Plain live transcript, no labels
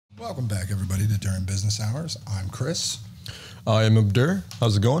Welcome back, everybody, to During Business Hours. I'm Chris. I am Abdur.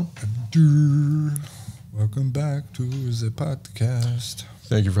 How's it going? Abdur. Welcome back to the podcast.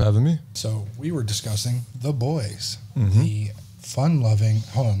 Thank you for having me. So we were discussing The Boys, the fun-loving.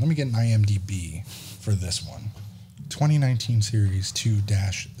 Hold on, let me get an IMDb for this one. 2019 series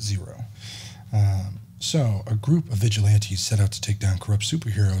 2-0. So a group of vigilantes set out to take down corrupt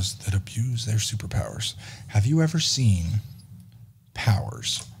superheroes that abuse their superpowers. Have you ever seen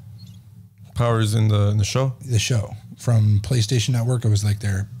Powers? Powers in the show? The show from PlayStation Network. It was like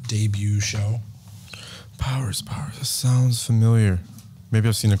their debut show. Powers. That sounds familiar. Maybe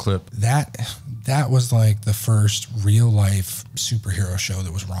I've seen a clip. That was like the first real life superhero show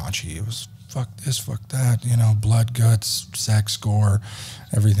that was raunchy. It was fuck this, fuck that, blood, guts, sex, gore.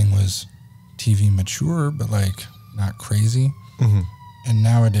 Everything was TV mature, but like not crazy. And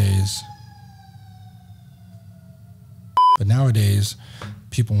nowadays,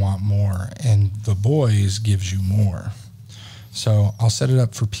 people want more, and The Boys gives you more. So I'll set it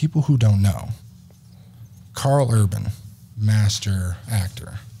up for people who don't know. Karl Urban, master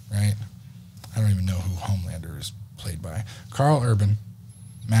actor, right? I don't even know who Homelander is played by. Karl Urban,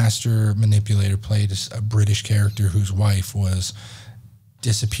 master manipulator, played a British character whose wife was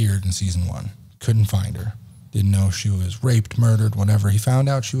disappeared in season 1. Couldn't find her. Didn't know she was raped, murdered, whatever. He found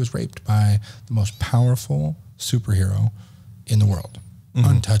out she was raped by the most powerful superhero in the world.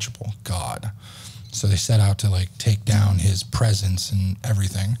 Untouchable, God. So they set out to like take down his presence and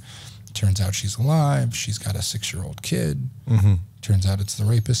everything. Turns out she's alive. She's got a 6-year-old kid. Turns out it's the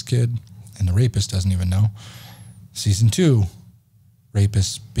rapist kid, and the rapist doesn't even know. Season 2,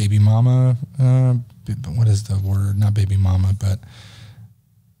 rapist baby mama. What is the word? Not baby mama, but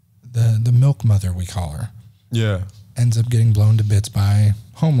the milk mother, we call her. Yeah. Ends up getting blown to bits by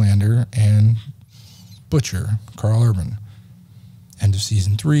Homelander and Butcher, Karl Urban. End of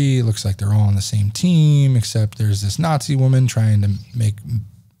season 3, looks like they're all on the same team, except there's this Nazi woman trying to make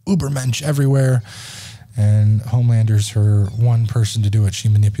Ubermensch everywhere, and Homelander's her one person to do it. She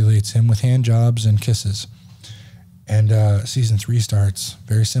manipulates him with hand jobs and kisses. And season 3 starts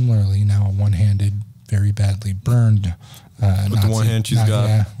very similarly, now a one-handed, very badly burned with Nazi, the one hand she's got.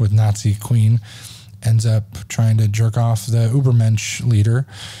 Yeah, with Nazi queen, ends up trying to jerk off the Ubermensch leader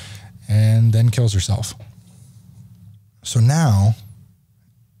and then kills herself. So now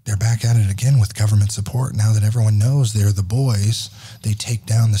they're back at it again with government support. Now that everyone knows they're the boys, they take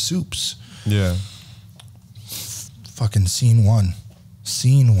down the soups. Yeah. Fucking scene 1.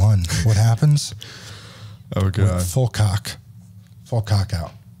 What happens? Oh, God. Full cock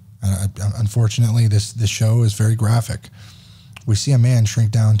out. Unfortunately, this show is very graphic. We see a man shrink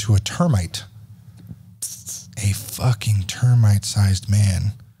down to a termite. A fucking termite-sized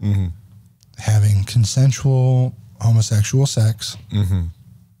man having consensual homosexual sex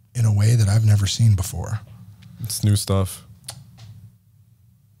in a way that I've never seen before. It's new stuff.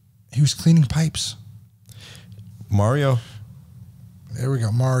 He was cleaning pipes. Mario. There we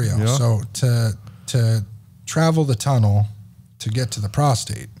go, Mario. Yeah. So to travel the tunnel to get to the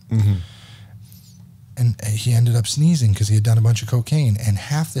prostate, and he ended up sneezing because he had done a bunch of cocaine, and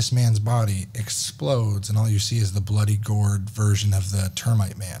half this man's body explodes, and all you see is the bloody gourd version of the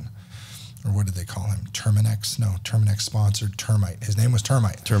termite man. Or what did they call him? Terminex? No, Terminex sponsored Termite. His name was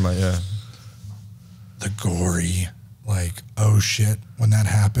Termite. Termite, yeah. The gory, like, oh shit. When that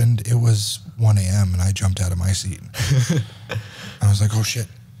happened, it was 1 a.m. and I jumped out of my seat. I was like, oh shit.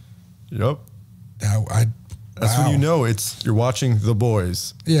 Yep. That's wow. when you know you're watching The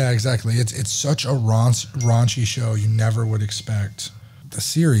Boys. Yeah, exactly. It's such a raunchy show you never would expect. The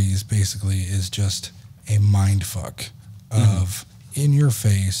series basically is just a mind fuck of in your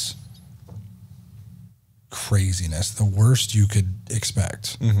face craziness, the worst you could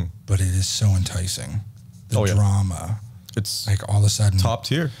expect, but it is so enticing. The drama, it's like all of a sudden top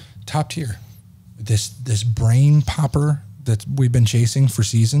tier. This brain popper that we've been chasing for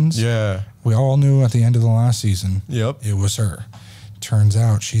seasons. Yeah, we all knew at the end of the last season. Yep, it was her. Turns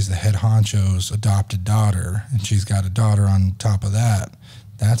out she's the head honcho's adopted daughter, and she's got a daughter on top of that.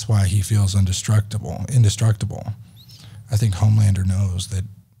 That's why he feels indestructible. I think Homelander knows that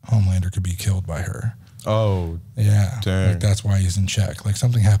Homelander could be killed by her. Oh, yeah. dang. Like that's why he's in check. Like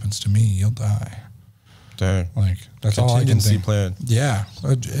something happens to me, you'll die. Dang. Like that's all I can think. Plan. Yeah.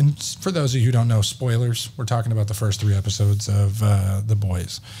 And for those of you who don't know, spoilers, we're talking about the first 3 episodes of The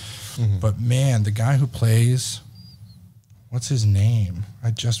Boys. But man, the guy who plays, what's his name?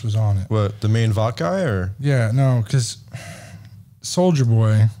 I just was on it. What, the main Vought guy or? Yeah, no, because Soldier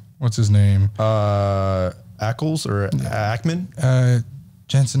Boy, what's his name? Ackles or Ackman?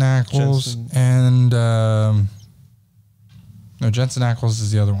 Jensen Ackles and No, Jensen Ackles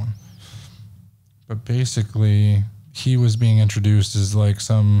is the other one. But basically, he was being introduced as like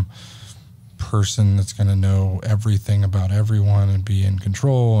some person that's going to know everything about everyone and be in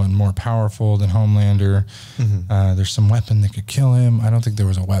control and more powerful than Homelander. There's some weapon that could kill him. I don't think there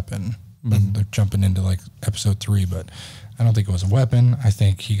was a weapon. But they're jumping into like episode 3, but I don't think it was a weapon. I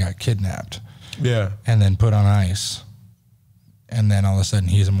think he got kidnapped. Yeah. And then put on ice. And then all of a sudden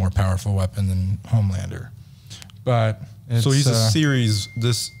he's a more powerful weapon than Homelander. But it's, so he's a series.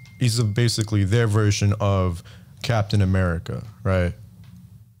 He's basically their version of Captain America, right?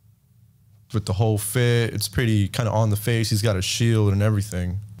 With the whole fit, it's pretty kind of on the face. He's got a shield and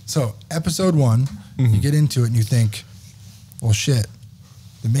everything. So episode 1, you get into it and you think, well, shit.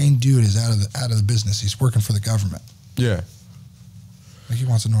 The main dude is out of the business. He's working for the government. Yeah. Like he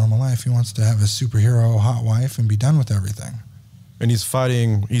wants a normal life. He wants to have a superhero hot wife and be done with everything. And he's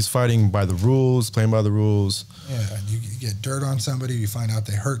fighting by the rules, playing by the rules. Yeah, you get dirt on somebody, you find out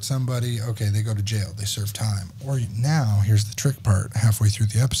they hurt somebody, okay, they go to jail, they serve time. Or now, here's the trick part, halfway through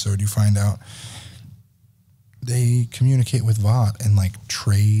the episode, you find out they communicate with Vought and like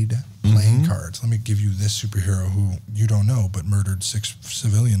trade playing cards. Let me give you this superhero who you don't know but murdered 6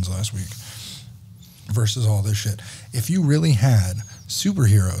 civilians last week versus all this shit. If you really had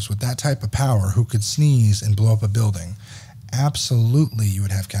superheroes with that type of power who could sneeze and blow up a building, absolutely you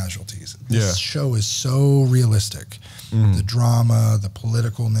would have casualties. This show is so realistic. The drama, the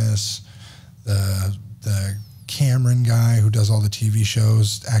politicalness, the Cameron guy who does all the TV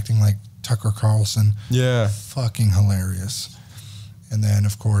shows acting like Tucker Carlson. Yeah. Fucking hilarious. And then,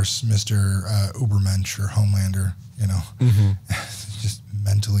 of course, Mr. Ubermensch or Homelander, you know, just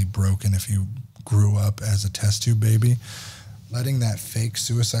mentally broken if you grew up as a test tube baby. Letting that fake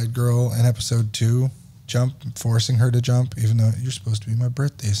suicide girl in episode 2 jump, forcing her to jump, even though you're supposed to be my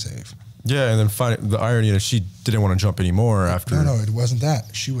birthday save. Yeah, and then the irony is she didn't want to jump anymore after. No, it wasn't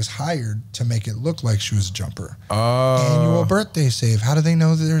that. She was hired to make it look like she was a jumper. Oh. Annual birthday save. How do they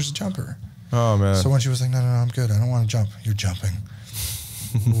know that there's a jumper? Oh, man. So when she was like, no, I'm good. I don't want to jump. You're jumping.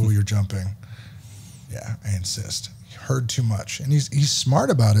 Ooh, you're jumping. Yeah, I insist. He heard too much. And he's smart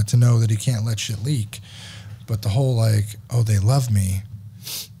about it to know that he can't let shit leak. But the whole like, oh, they love me.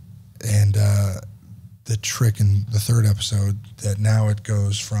 And the trick in the 3rd episode that now it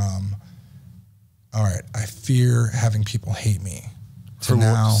goes from, all right, I fear having people hate me. For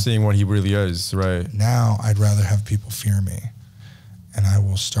now, seeing what he really is, right? Now I'd rather have people fear me. And I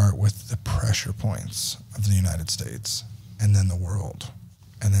will start with the pressure points of the United States and then the world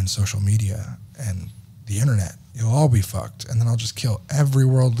and then social media and the internet. You'll all be fucked. And then I'll just kill every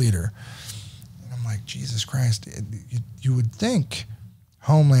world leader. And I'm like, Jesus Christ, you would think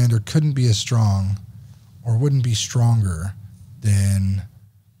Homelander couldn't be as strong or wouldn't be stronger than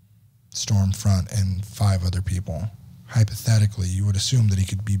Stormfront and 5 other people. Hypothetically, you would assume that he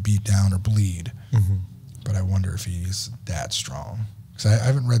could be beat down or bleed. But I wonder if he's that strong. Because I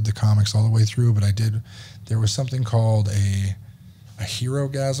haven't read the comics all the way through, but I did. There was something called a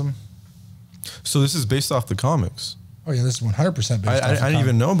hero-gasm. So this is based off the comics? Oh, yeah, this is 100% based off I didn't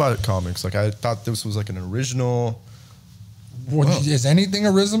even know about it, comics. Like, I thought this was like an original. Is anything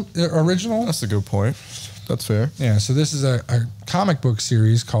original? That's a good point. That's fair. Yeah, so this is a comic book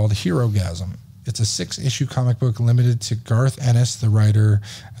series called Hero-gasm. It's a 6-issue comic book limited to Garth Ennis, the writer,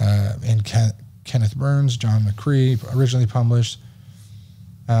 and Kenneth Burns, John McCree, originally published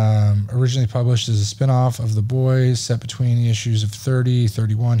as a spin-off of The Boys, set between the issues of 30,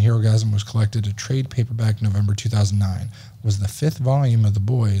 31. Hero-gasm was collected a trade paperback November 2009. Was the 5th volume of The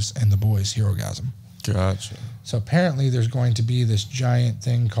Boys and The Boys Hero-gasm. Gotcha. So apparently there's going to be this giant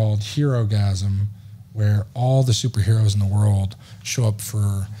thing called Hero-gasm where all the superheroes in the world show up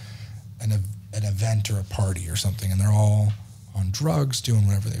for an event or a party or something, and they're all on drugs, doing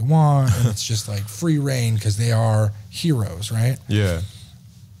whatever they want, and it's just like free reign because they are heroes, right? Yeah.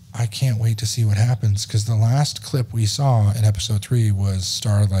 I can't wait to see what happens because the last clip we saw in episode 3 was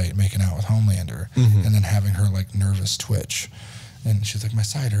Starlight making out with Homelander and then having her like nervous twitch. And she's like, my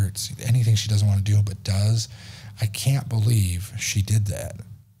side hurts. Anything she doesn't want to do but does. I can't believe she did that.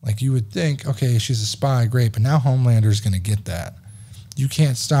 Like you would think, okay, she's a spy, great, but now Homelander's going to get that. You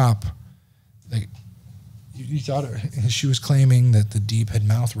can't stop. Like you thought she was claiming that the Deep had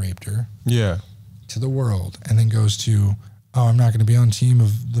mouth raped her. Yeah. To the world, and then goes to, oh, I'm not going to be on the team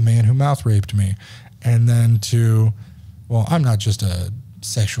of the man who mouth raped me, and then to, well, I'm not just a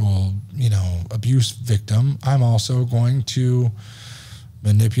sexual, abuse victim. I'm also going to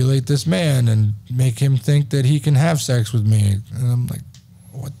manipulate this man and make him think that he can have sex with me. And I'm like,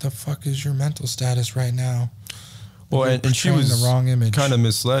 what the fuck is your mental status right now? Well, You're and she portraying was the wrong image. kind of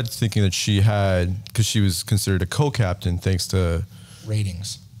misled, thinking that she had, because she was considered a co-captain thanks to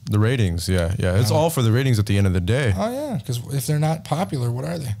Ratings. the ratings. Yeah, yeah. It's all for the ratings at the end of the day. Oh yeah, because if they're not popular, what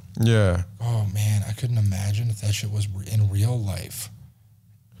are they? Yeah. Oh man, I couldn't imagine if that shit was in real life.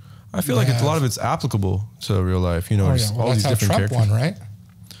 I feel like it's, a lot of it's applicable to real life. You know, Oh just yeah, well, all that's these how different Trump characters. won, right?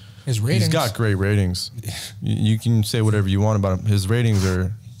 His ratings. He's got great ratings. You can say whatever you want about him. His ratings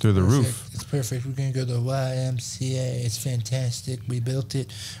are through the roof. It's perfect. We're gonna go to the YMCA. It's fantastic. We built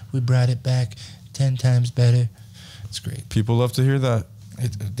it. We brought it back 10 times better. It's great. People love to hear that.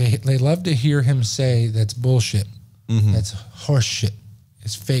 They love to hear him say that's bullshit. Mm-hmm. That's horse shit.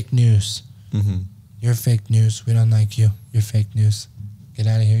 It's fake news. Mm-hmm. You're fake news. We don't like you. You're fake news. Get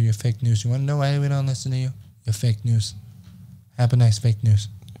out of here. You're fake news. You want to know why we don't listen to you? You're fake news. Have a nice fake news.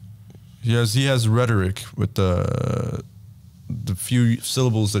 He has rhetoric with the few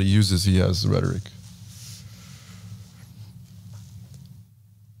syllables that he uses. He has rhetoric.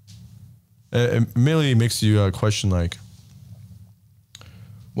 It merely makes you question, like,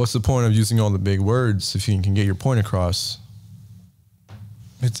 what's the point of using all the big words if you can get your point across?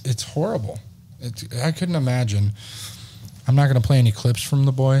 It's horrible. I couldn't imagine. I'm not going to play any clips from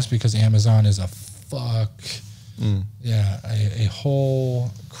The Boys because Amazon is a fuck. Yeah, a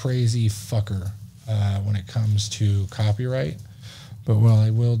whole crazy fucker when it comes to copyright. But what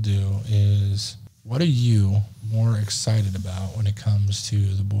I will do is, what are you more excited about when it comes to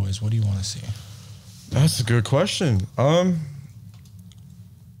The Boys? What do you want to see? That's a good question.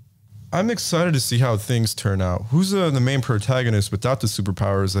 I'm excited to see how things turn out. Who's the main protagonist without the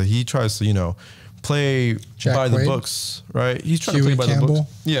superpowers that he tries to, play Jack by the Quaid? books, right? He's trying Huey to play by the Campbell?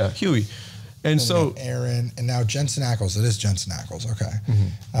 books. Yeah, Huey. And so, Aaron, and now Jensen Ackles. It is Jensen Ackles. Okay.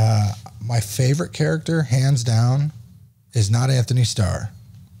 My favorite character, hands down, is not Anthony Starr.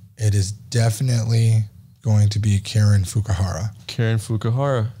 It is definitely going to be Karen Fukuhara. Karen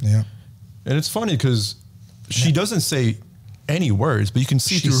Fukuhara. Yeah. And it's funny because she doesn't say any words, but you can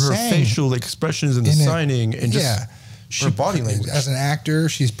see She through her sang facial expressions and the signing and just her body language. As an actor,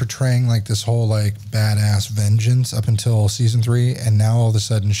 she's portraying like this whole like badass vengeance up until season 3, and now all of a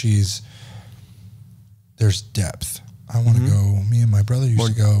sudden there's depth. I want to go. Me and my brother used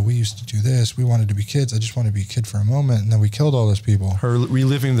to go. We used to do this. We wanted to be kids. I just wanted to be a kid for a moment, and then we killed all those people. Her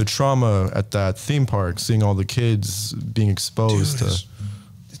reliving the trauma at that theme park, seeing all the kids being exposed Dude, to.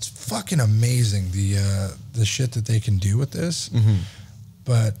 It's fucking amazing the shit that they can do with this.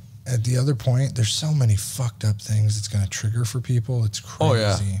 But at the other point, there's so many fucked up things it's going to trigger for people. It's crazy. Oh,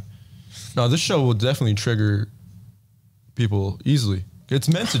 yeah. No, this show will definitely trigger people easily. It's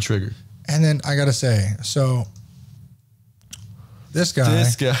meant to trigger. And then I got to say, so this guy,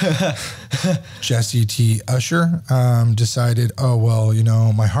 Jesse T. Usher, decided, oh, well,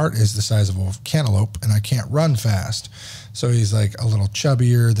 my heart is the size of a cantaloupe and I can't run fast. So he's like a little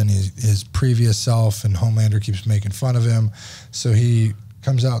chubbier than his previous self, and Homelander keeps making fun of him. So he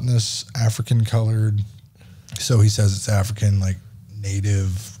comes out in this African colored, so he says it's African, like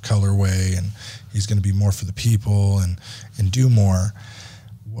native colorway, and he's going to be more for the people and do more.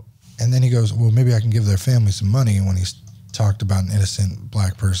 And then he goes, well, maybe I can give their family some money, when he's talked about an innocent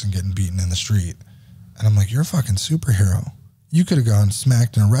black person getting beaten in the street. And I'm like, you're a fucking superhero. You could have gone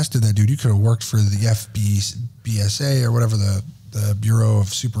smacked and arrested that dude. You could have worked for the BSA or whatever, the Bureau of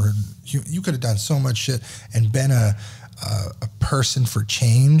Super. You could have done so much shit and been a person for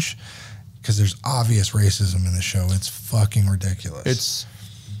change, because there's obvious racism in the show. It's fucking ridiculous.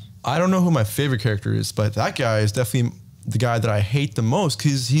 I don't know who my favorite character is, but that guy is definitely the guy that I hate the most,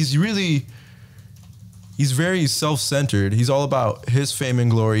 because he's very self-centered. He's all about his fame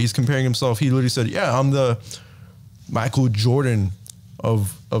and glory. He's comparing himself. He literally said, yeah, I'm the Michael Jordan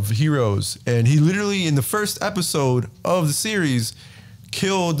of heroes. And he literally, in the first episode of the series,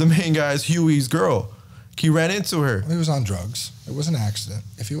 killed the main guy's Huey's girl. He ran into her. He was on drugs. It was an accident.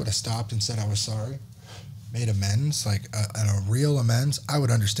 If he would have stopped and said, I was sorry, made amends, like a real amends, I would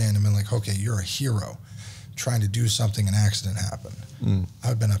understand him and like, okay, you're a hero trying to do something, an accident happened. I would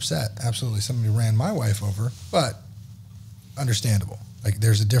have been upset. Absolutely. Somebody ran my wife over, but understandable. Like,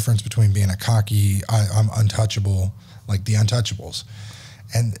 there's a difference between being a cocky, I'm untouchable, like the Untouchables.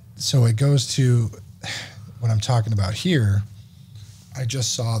 And so it goes to what I'm talking about here. I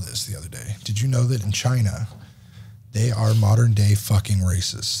just saw this the other day. Did you know that in China, they are modern day fucking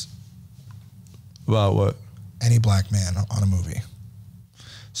racists? About what? Any black man on a movie.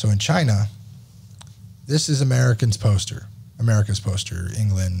 So in China, this is America's poster,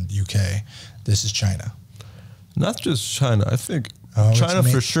 England, UK. This is China. Not just China. I think Oh, China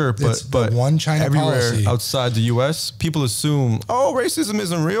for sure, it's but the one China everywhere policy. outside the U.S., people assume, oh, racism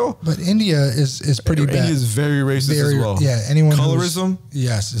isn't real. But India is pretty bad. India is very racist as well. Yeah, anyone colorism.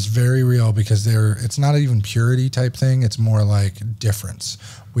 Yes, it's very real because it's not even purity type thing. It's more like difference.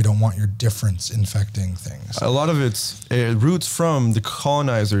 We don't want your difference infecting things. A lot of it roots from the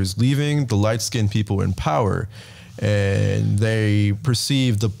colonizers leaving the light-skinned people in power. And they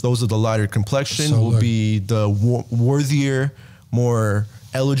perceive those of the lighter complexion will be the worthier, more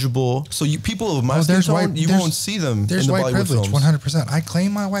eligible. So people of my skin tone, you won't see them in the white Bollywood privilege, films. 100%. I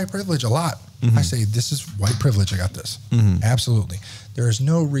claim my white privilege a lot. I say, this is white privilege. I got this. Absolutely. There is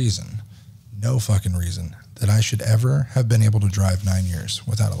no fucking reason that I should ever have been able to drive 9 years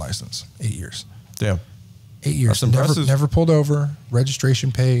without a license. 8 years. Damn. 8 years. That's impressive. Never pulled over,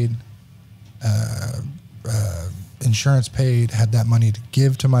 registration paid, insurance paid, had that money to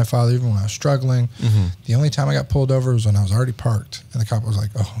give to my father even when I was struggling. The only time I got pulled over was when I was already parked, and the cop was like,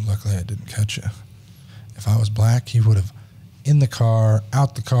 oh, luckily I didn't catch you. If I was black, he would have in the car,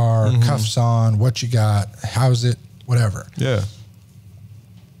 out the car, cuffs on, what you got, how's it, whatever. Yeah.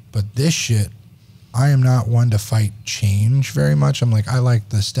 But this shit, I am not one to fight change very much. I'm like, I like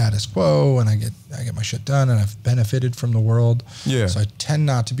the status quo, and I get my shit done, and I've benefited from the world. Yeah. So I tend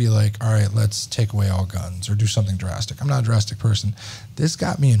not to be like, all right, let's take away all guns or do something drastic. I'm not a drastic person. This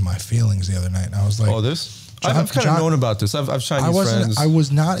got me in my feelings the other night, and I was like, oh, this? I've kind of known about this. I've Chinese friends. I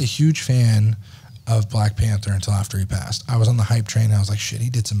was not a huge fan of Black Panther until after he passed. I was on the hype train, and I was like, shit, he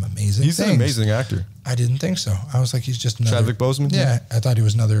did some amazing things. He's an amazing actor. I didn't think so. I was like, he's just another... Chadwick Boseman? Yeah, I thought he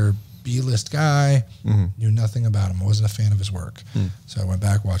was another B-list guy, knew nothing about him. I wasn't a fan of his work. So I went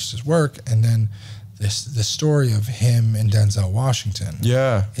back, watched his work, and then the story of him and Denzel Washington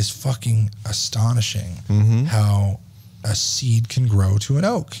is fucking astonishing. How a seed can grow to an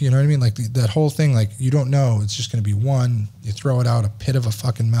oak. You know what I mean? Like that whole thing, like you don't know. It's just going to be one. You throw it out, a pit of a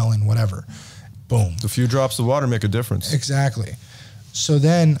fucking melon, whatever. Boom. A few drops of water make a difference. Exactly. So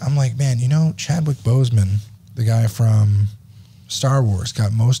then I'm like, man, you know, Chadwick Boseman, the guy from Star Wars,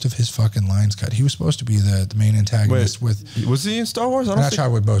 got most of his fucking lines cut. He was supposed to be the main antagonist. Was he in Star Wars? Not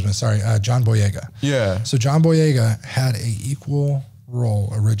Chadwick Boseman, sorry, John Boyega. Yeah. So John Boyega had a equal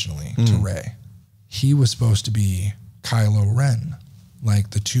role originally to Rey. He was supposed to be Kylo Ren,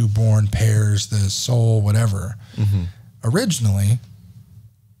 like the two born pairs, the soul, whatever. Originally,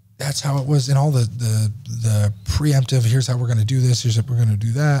 that's how it was in all the preemptive, here's how we're going to do this, here's how we're going to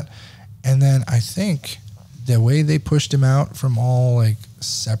do that. And then I think the way they pushed him out from all like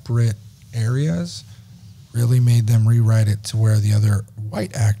separate areas really made them rewrite it to where the other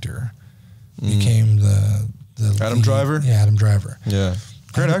white actor became the Adam lead. Driver? Yeah, Adam Driver. Yeah.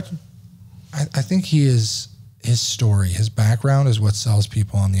 Great actor. I think his story, his background is what sells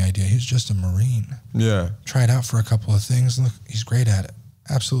people on the idea. He's just a Marine. Yeah. Tried out for a couple of things. Look, he's great at it.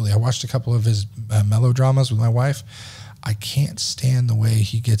 Absolutely. I watched a couple of his melodramas with my wife. I can't stand the way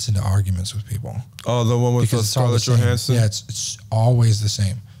he gets into arguments with people. Oh, the one with Scarlett Johansson? Yeah, it's always the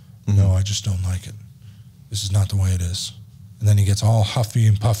same. No, I just don't like it. This is not the way it is. And then he gets all huffy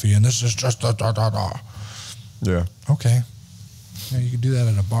and puffy, and this is just da-da-da-da. Yeah. Okay. Yeah, you could do that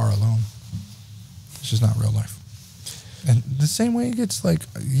at a bar alone. It's just not real life. And the same way he gets, like,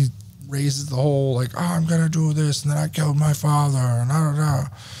 he raises the whole, like, oh, I'm going to do this, and then I killed my father, and da-da-da.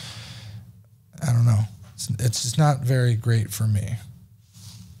 I don't know. It's just not very great for me.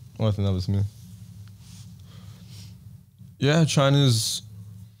 Well, I think that was me. Yeah, China's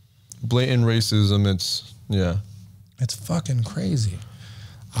blatant racism, It's fucking crazy.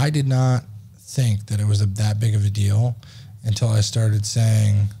 I did not think that it was that big of a deal until I started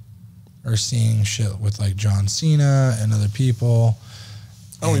saying or seeing shit with like John Cena and other people.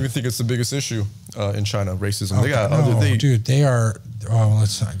 I don't even think it's the biggest issue in China, racism. Okay, dude, they are, well,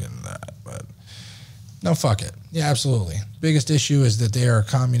 let's not get into that, but no, fuck it. Yeah, absolutely. Biggest issue is that they are a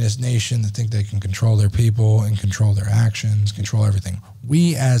communist nation that think they can control their people and control their actions, control everything.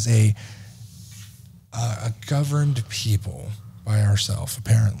 We as a governed people by ourselves,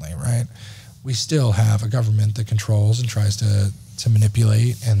 apparently, right? We still have a government that controls and tries to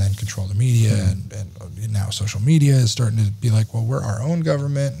manipulate and then control the media. And now social media is starting to be like, well, we're our own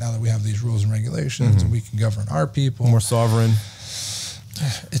government now that we have these rules and regulations and we can govern our people. More sovereign.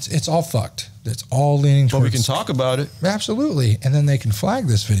 It's all fucked. It's all leaning towards... But we can talk about it. Absolutely. And then they can flag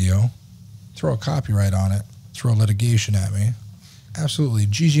this video, throw a copyright on it, throw litigation at me. Absolutely.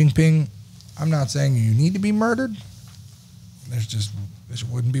 Xi Jinping, I'm not saying you need to be murdered. There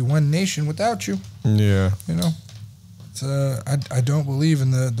wouldn't be one nation without you. Yeah. You know? It's, I don't believe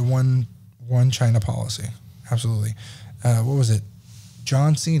in the one China policy. Absolutely. What was it?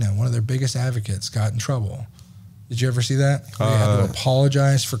 John Cena, one of their biggest advocates, got in trouble Did you ever see that? They had to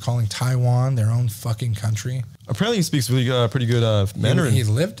apologize for calling Taiwan their own fucking country. Apparently, he speaks really pretty good Mandarin. He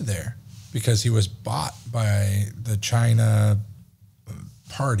lived there because he was bought by the China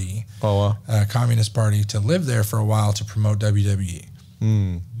party, Communist Party, to live there for a while to promote WWE.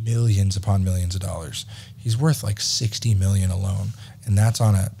 Millions upon millions of dollars. He's worth like 60 million alone, and that's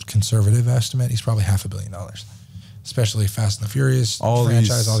on a conservative estimate. He's probably $500 million. Especially Fast and the Furious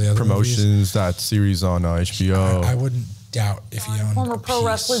franchise, all the other promotions, movies. that series on HBO. I wouldn't doubt if he owned Former pro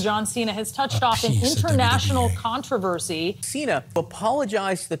wrestler John Cena has touched off an international controversy. Cena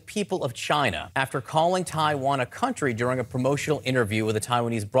apologized to the people of China after calling Taiwan a country during a promotional interview with a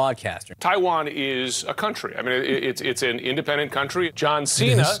Taiwanese broadcaster. Taiwan is a country. I mean, it's an independent country. John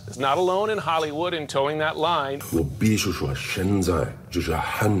Cena is not alone in Hollywood in towing that line. 我必须说，现在就是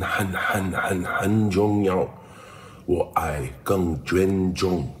很重要。我爱更尊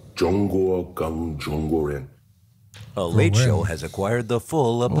重中国，更中国人。 A Late Show has acquired the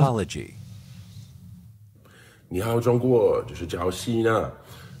full apology. 你好，中国，这是叫西呢。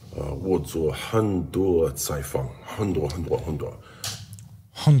我做很多采访，很多。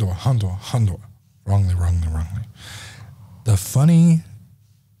Wrongly. The funny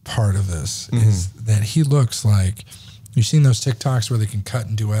part of this is that he looks like, you've seen those TikToks where they can cut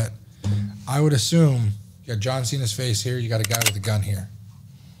and duet? I would assume you got John Cena's face here, you got a guy with a gun here.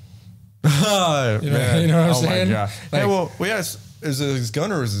 You know what I'm saying? My God. Like, hey, well, yes, is it his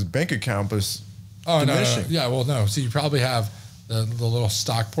gun or is his bank account? But no. Yeah, well, no. So you probably have the little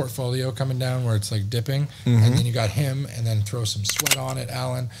stock portfolio coming down where it's like dipping, and then you got him, and then throw some sweat on it,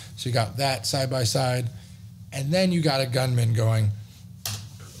 Alan. So you got that side by side, and then you got a gunman going.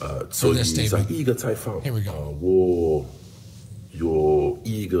 For this statement. Here we go.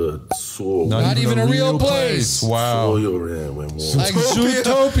 Not even a real place. Wow. Like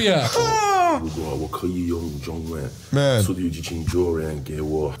Zootopia. Man.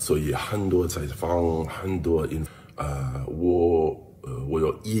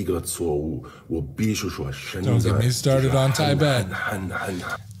 Don't get me started on Tibet.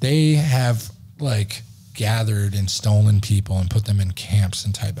 They have like gathered and stolen people and put them in camps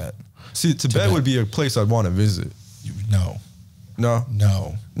in Tibet. See, Tibet would be a place I'd want to visit. No.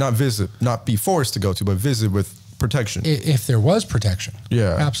 Not visit, not be forced to go to, but visit with protection. If there was protection.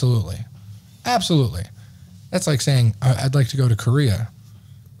 Yeah. Absolutely. That's like saying, I'd like to go to Korea,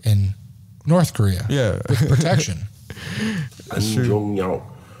 in North Korea. Yeah. With protection. That's true.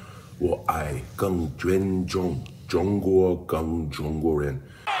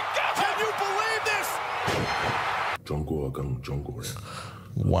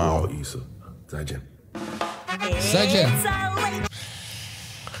 Wow.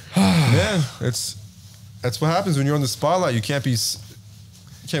 Man, that's what happens when you're on the spotlight. You can't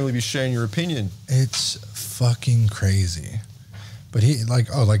really be sharing your opinion. It's fucking crazy. But he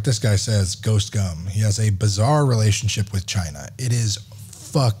like this guy says, Ghost Gum. He has a bizarre relationship with China. It is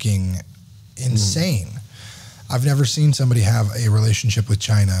fucking insane. I've never seen somebody have a relationship with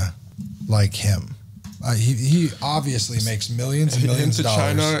China like him. He obviously makes millions and millions of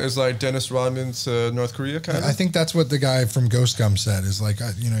dollars. China is like Dennis Rodman to North Korea, kind of? I think that's what the guy from Ghost Gum said, is like,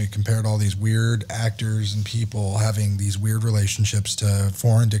 he compared all these weird actors and people having these weird relationships to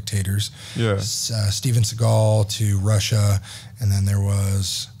foreign dictators. Yeah. Steven Seagal to Russia. And then there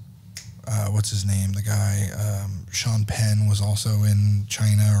was, what's his name? The guy, Sean Penn was also in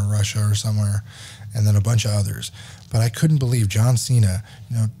China or Russia or somewhere. And then a bunch of others. But I couldn't believe John Cena,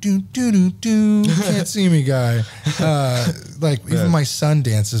 can't see me guy. Even my son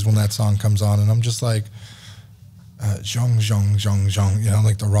dances when that song comes on, and I'm just like, zhong, zhong, zhong, zhong,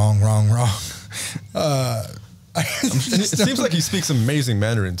 like the wrong. It seems like he speaks amazing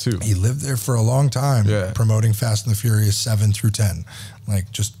Mandarin too. He lived there for a long time, promoting Fast and the Furious 7 through 10.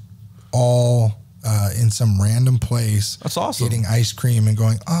 Like just all in some random place. That's awesome. Eating ice cream and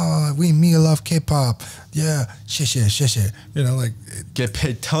going, me love K-pop. Yeah, shit. Like get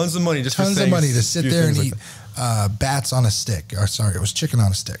paid tons of money to sit there and eat bats on a stick. Or sorry, it was chicken on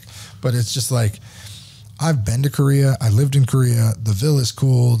a stick. But it's just like, I've been to Korea. I lived in Korea. The villa's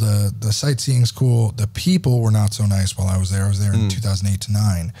cool. The sightseeing's cool. The people were not so nice while I was there. I was there in 2008 to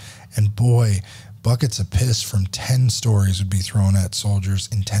 9. And boy, buckets of piss from 10 stories would be thrown at soldiers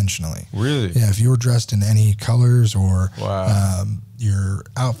intentionally. Really? Yeah, if you were dressed in any colors or your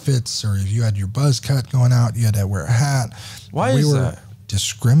outfits, or if you had your buzz cut going out, you had to wear a hat. Why is that?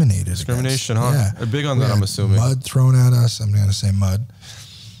 Discriminated Discrimination, against. huh? Yeah. Big on that, I'm assuming. Mud thrown at us. I'm going to say mud.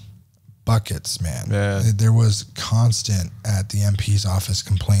 buckets, man. Yeah. There was constant at the MP's office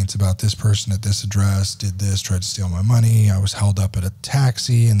complaints about this person at this address did this, tried to steal my money. I was held up at a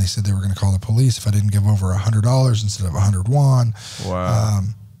taxi and they said they were going to call the police if I didn't give over $100 instead of 100 won. Wow.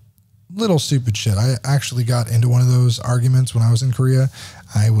 Little stupid shit. I actually got into one of those arguments when I was in Korea.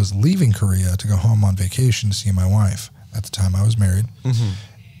 I was leaving Korea to go home on vacation to see my wife. At the time I was married. Mm-hmm.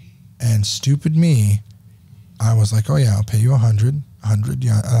 And stupid me, I was like, oh yeah, I'll pay you 100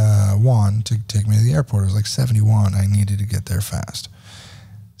 won to take me to the airport. It was like 70 won. I needed to get there fast.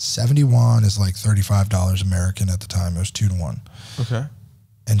 70 won is like $35 American at the time. It was 2 to 1. Okay.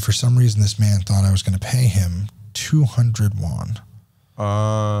 And for some reason, this man thought I was going to pay him 200 won.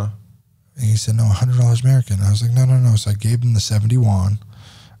 And he said, no, $100 American. I was like, no. So I gave him the 70 won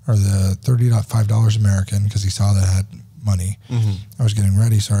or the $35 American because he saw that I had money. Mm-hmm. I was getting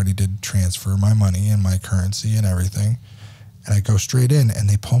ready, so I already did transfer my money and my currency and everything. And I go straight in, and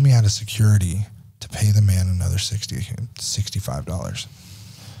they pull me out of security to pay the man another $65.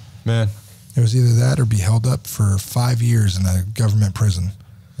 Man. It was either that or be held up for 5 years in a government prison.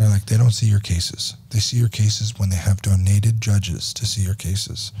 They're like, they don't see your cases. They see your cases when they have donated judges to see your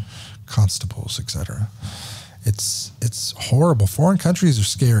cases, constables, etc. It's horrible. Foreign countries are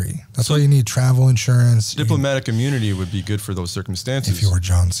scary. That's why you need travel insurance. Diplomatic immunity would be good for those circumstances. If you were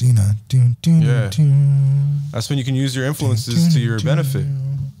John Cena. That's when you can use your influences to your benefit.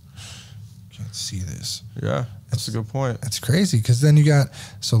 Can't see this. Yeah, that's a good point. That's crazy because then you got,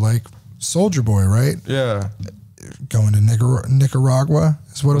 so like Soldier Boy, right? Yeah. Going to Nicaragua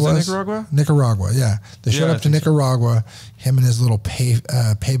is what it was. Was that Nicaragua? Nicaragua, yeah. They showed up to Nicaragua, him and his little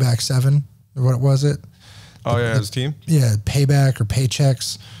Payback 7, what was it? Oh, yeah, his team? Yeah, Payback or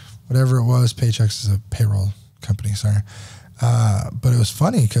Paychecks, whatever it was. Paychecks is a payroll company, sorry. But it was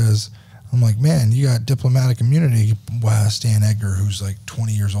funny because I'm like, man, you got diplomatic immunity. Wow, Stan Edgar, who's like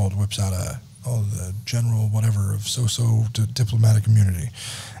 20 years old, whips out the general whatever of so diplomatic immunity.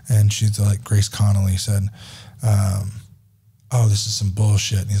 And she's like, Grace Connolly said, oh, this is some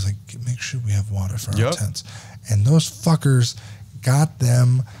bullshit. And he's like, make sure we have water for our tents. And those fuckers got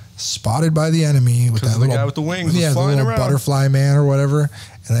them spotted by the enemy with that little guy with the wings, the little around. Butterfly man or whatever,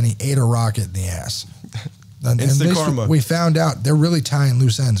 and then he ate a rocket in the ass. And Instant karma. We found out they're really tying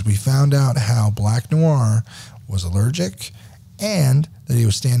loose ends. We found out how Black Noir was allergic, and that he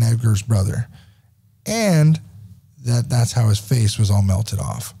was Stan Edgar's brother, and that's how his face was all melted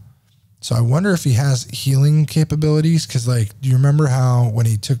off. So I wonder if he has healing capabilities. Because, like, do you remember how when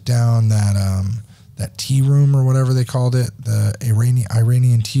he took down that tea room or whatever they called it, the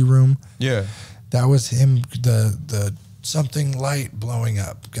Iranian tea room? Yeah. That was him, the something light blowing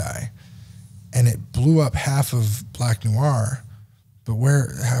up guy. And it blew up half of Black Noir. But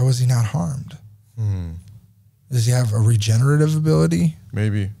how was he not harmed? Does he have a regenerative ability?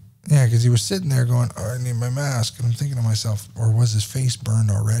 Maybe. Yeah, because he was sitting there going, oh, I need my mask. And I'm thinking to myself, or was his face burned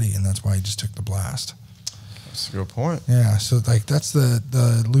already and that's why he just took the blast? That's a good point. Yeah, so like that's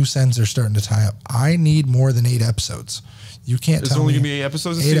the loose ends are starting to tie up. I need more than 8 episodes. You can't tell me. It's only going to be 8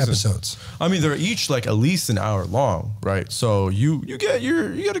 episodes a 8 season? episodes. I mean, they're each like at least an hour long, right? So you get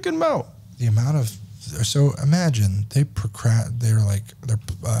a good amount. The amount of, so imagine they're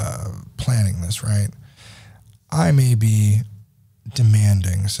planning this, right? I may be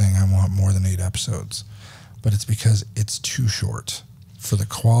demanding, saying I want more than 8 episodes, but it's because it's too short for the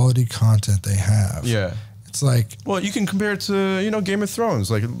quality content they have. Yeah. It's like, well, you can compare it to, Game of Thrones.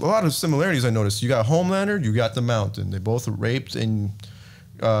 Like a lot of similarities I noticed. You got Homelander, you got The Mountain. They both raped and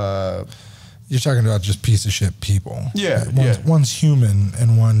you're talking about just piece of shit people. Yeah. One's human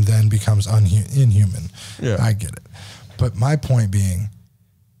and one then becomes inhuman. Yeah. I get it. But my point being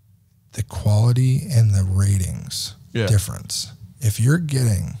the quality and the ratings difference. If you're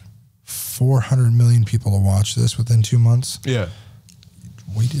getting 400 million people to watch this within 2 months,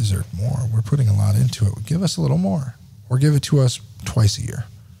 we deserve more. We're putting a lot into it. Give us a little more, or give it to us twice a year.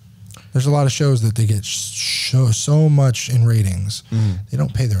 There's a lot of shows that they get so much in ratings. They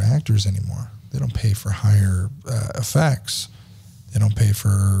don't pay their actors anymore. They don't pay for higher effects. They don't pay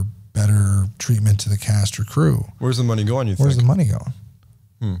for better treatment to the cast or crew. Where's the money going, you think? Where's the money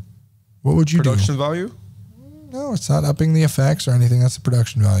going? What would you do? Production value? No, it's not upping the effects or anything. That's the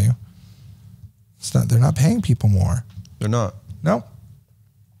production value. It's not. They're not paying people more. They're not. No.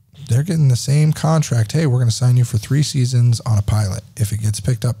 They're getting the same contract. Hey, we're going to sign you for 3 seasons on a pilot. If it gets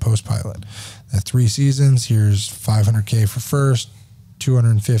picked up post-pilot, that 3 seasons, here's $500K for first,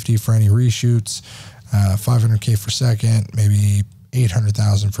 $250 for any reshoots, $500K for second, maybe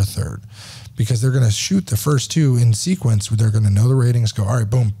 $800,000 for third. Because they're going to shoot the first 2 in sequence. They're going to know the ratings, go, all right,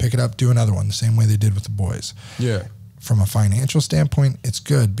 boom, pick it up, do another one, the same way they did with The Boys. Yeah. from a financial standpoint, it's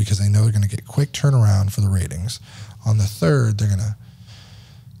good because they know they're going to get quick turnaround for the ratings. On the third, they're going to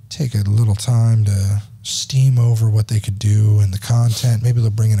take a little time to steam over what they could do and the content. Maybe they'll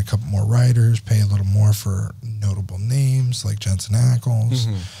bring in a couple more writers, pay a little more for notable names like Jensen Ackles,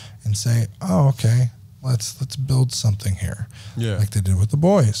 and say, oh, okay, let's build something here, like they did with The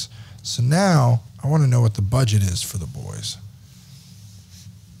Boys. So now I want to know what the budget is for The Boys.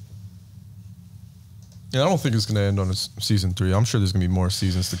 Yeah, I don't think it's going to end on season 3. I'm sure there's going to be more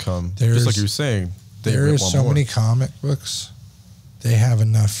seasons to come. Just like you were saying. There is so many comic books. They have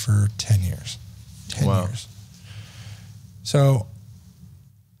enough for 10 years. 10 years. So,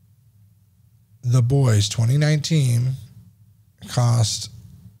 The Boys 2019 cost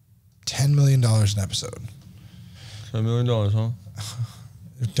 $10 million an episode. $10 million, huh?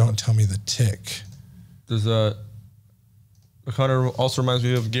 Don't tell me the tick. Does that... It kind of also reminds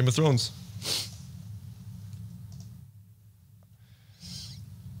me of Game of Thrones.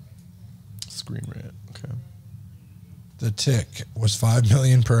 Screen Rant, okay. The Tick was $5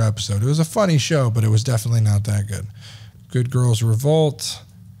 million per episode. It was a funny show, but it was definitely not that good. Good Girls Revolt.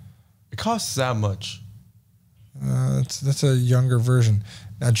 It costs that much. That's a younger version.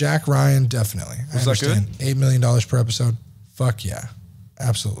 Now, Jack Ryan, definitely. Was that good? $8 million per episode. Fuck yeah.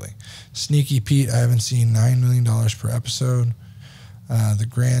 Absolutely. Sneaky Pete, I haven't seen $9 million per episode. The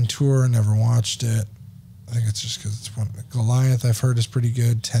Grand Tour, never watched it. I think it's just because it's one. Goliath, I've heard, is pretty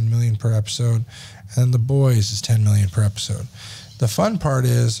good, $10 million per episode. And The Boys is $10 million per episode. The fun part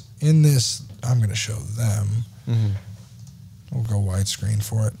is, in this, I'm going to show them. We'll go widescreen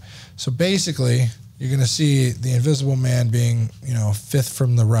for it. So basically, you're going to see the Invisible Man being, fifth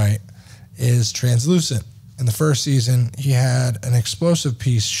from the right, is translucent. In the first season, he had an explosive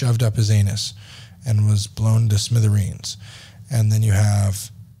piece shoved up his anus and was blown to smithereens. And then you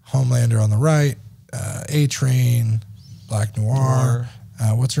have Homelander on the right, A-Train, Black Noir.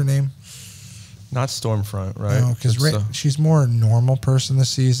 What's her name? Not Stormfront, right? No, because she's more a normal person this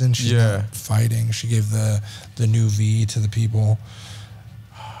season. She's not fighting. She gave the new V to the people.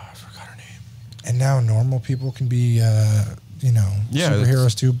 Oh, I forgot her name. And now normal people can be,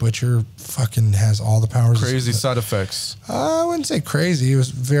 superheroes too. Butcher fucking has all the powers. Crazy side effects. I wouldn't say crazy. It was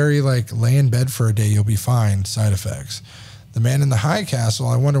very lay in bed for a day, you'll be fine side effects. The Man in the High Castle,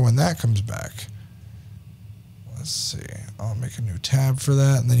 I wonder when that comes back. Let's see. I'll make a new tab for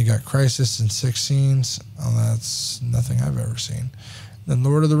that. And then you got Crisis in 6 Scenes. Oh, that's nothing I've ever seen. Then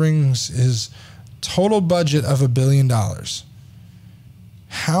Lord of the Rings is total budget of $1 billion.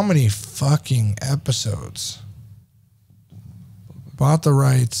 How many fucking episodes? Bought the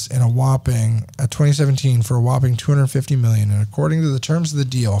rights in 2017 for a whopping $250 million. And according to the terms of the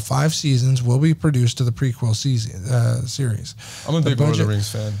deal, 5 seasons will be produced to the prequel series. I'm a big Lord of the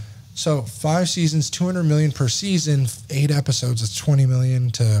Rings fan. So 5 seasons, $200 million per season, 8 episodes, it's $20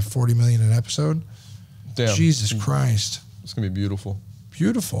 million to $40 million an episode. Damn. Jesus Christ. It's going to be beautiful.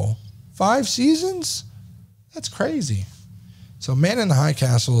 Beautiful. 5 seasons? That's crazy. So Man in the High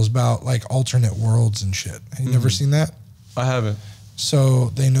Castle is about alternate worlds and shit. Have you never seen that? I haven't. So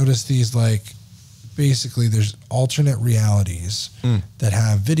they notice these basically there's alternate realities that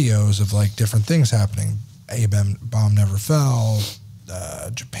have videos of different things happening. A-bomb never fell.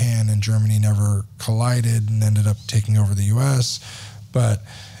 Japan and Germany never collided and ended up taking over the U.S. But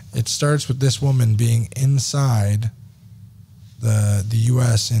it starts with this woman being inside the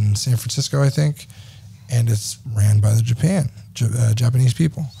U.S. in San Francisco, I think, and it's ran by the Japanese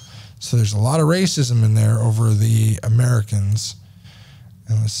people. So there's a lot of racism in there over the Americans.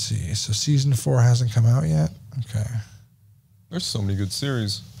 And let's see. So season 4 hasn't come out yet? Okay. There's so many good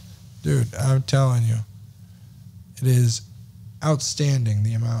series. Dude, I'm telling you. It is outstanding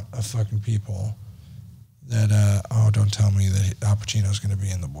the amount of fucking people that, don't tell me that Al Pacino's going to be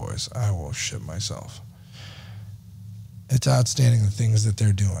in The Boys. I will shit myself. It's outstanding the things that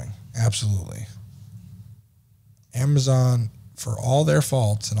they're doing. Absolutely. Amazon, for all their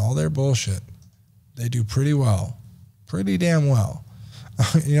faults and all their bullshit, they do pretty well. Pretty damn well.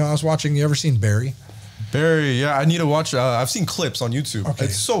 I was watching, you ever seen Barry? Barry, yeah, I need to watch. I've seen clips on YouTube. Okay.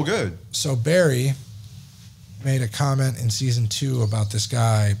 It's so good. So Barry made a comment in season 2 about this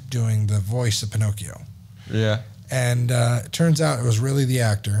guy doing the voice of Pinocchio. Yeah. And it turns out it was really the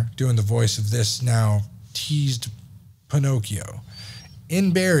actor doing the voice of this now teased Pinocchio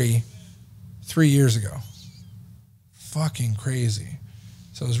in Barry 3 years ago. Fucking crazy.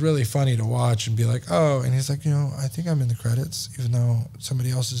 So it was really funny to watch and be like, oh, and he's like, I think I'm in the credits, even though somebody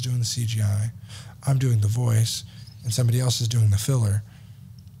else is doing the CGI. I'm doing the voice, and somebody else is doing the filler.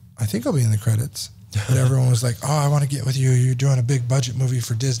 I think I'll be in the credits. But everyone was like, oh, I want to get with you. You're doing a big budget movie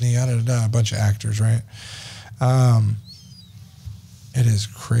for Disney. A bunch of actors, right? It is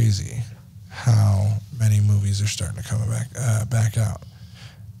crazy how many movies are starting to come back out.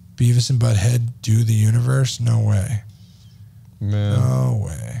 Beavis and Butthead do the universe? No way. Man. No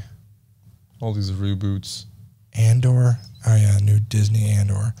way. All these reboots. Andor. Oh, yeah, new Disney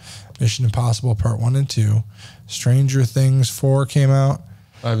Andor. Mission Impossible Part 1 and 2. Stranger Things 4 came out.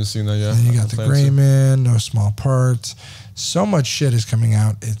 I haven't seen that yet. And then you got The Gray Man, No Small Parts. So much shit is coming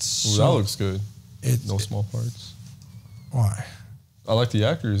out. It's that looks good. No Small Parts. Why? I like the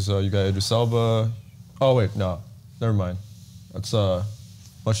actors. You got Idris Elba. Oh, wait, no. Never mind. That's a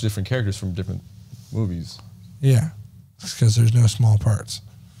bunch of different characters from different movies. Yeah. It's because there's no small parts.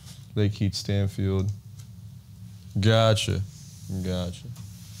 Lakeith Stanfield. Gotcha.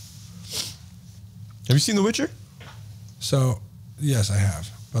 Have you seen The Witcher? So, yes, I have.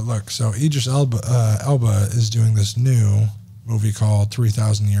 But look, so Idris Elba is doing this new movie called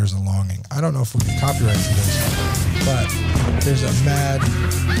 3,000 Years of Longing. I don't know if we'll get copyright for this, but there's a mad...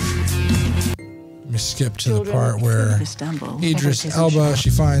 Let me skip to the part where Idris Elba, she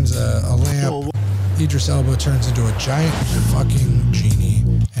finds a lamp. Idris Elba turns into a giant fucking genie,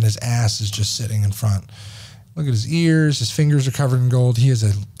 and his ass is just sitting in front. Look at his ears. His fingers are covered in gold. He is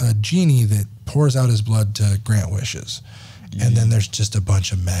a genie that pours out his blood to grant wishes. Yeah. And then there's just a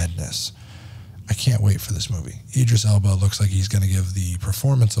bunch of madness. I can't wait for this movie. Idris Elba looks like he's going to give the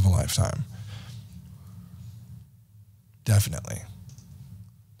performance of a lifetime. Definitely.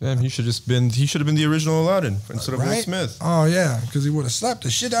 Damn, he should have been the original Aladdin instead of Will Smith. Oh, yeah, because he would have slapped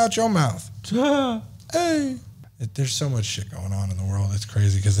the shit out your mouth. Hey. There's so much shit going on in the world. It's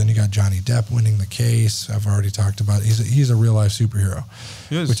crazy because then you got Johnny Depp winning the case. I've already talked about it. He's a real life superhero.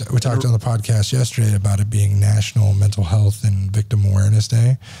 We talked on the podcast yesterday about it being National Mental Health and Victim Awareness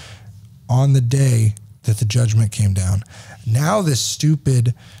Day. On the day that the judgment came down, now this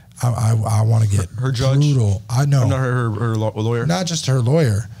stupid, I want to get her judge. Brutal. I know. Not her lawyer. Not just her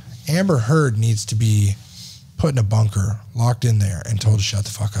lawyer. Amber Heard needs to be put in a bunker, locked in there, and told to shut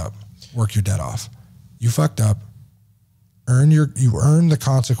the fuck up. Work your debt off. You fucked up. You earn the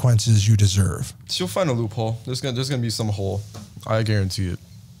consequences you deserve. She'll find a loophole. There's gonna be some hole. I guarantee it.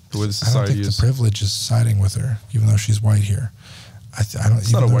 The way the I don't society think is. the privilege is siding with her, even though she's white here. I don't.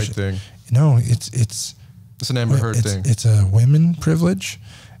 It's not a white thing. No, it's an Amber Heard thing. It's a women privilege,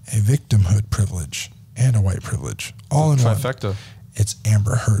 a victimhood privilege, and a white privilege, all in one. Trifecta. It's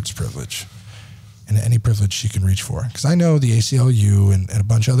Amber Heard's privilege, and any privilege she can reach for. Because I know the ACLU and a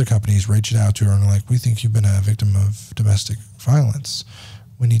bunch of other companies reached out to her and are like, we think you've been a victim of domestic violence.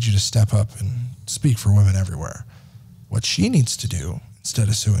 We need you to step up and speak for women everywhere. What she needs to do, instead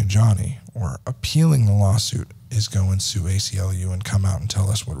of suing Johnny or appealing the lawsuit, is go and sue ACLU and come out and tell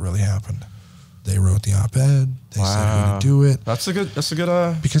us what really happened. They wrote the op-ed. They said who to do it. That's a good.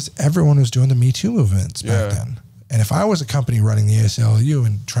 Because everyone was doing the Me Too movements back then. And if I was a company running the ACLU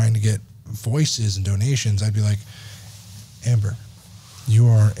and trying to get voices and donations, I'd be like, Amber, you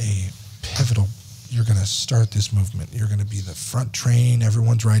are a pivotal. You're going to start this movement. You're going to be the front train.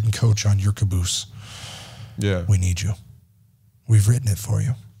 Everyone's riding coach on your caboose. Yeah. We need you. We've written it for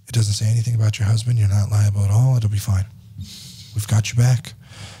you. It doesn't say anything about your husband. You're not liable at all. It'll be fine. We've got you back.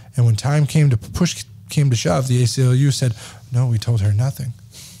 And when time came to shove, the ACLU said, no, we told her nothing.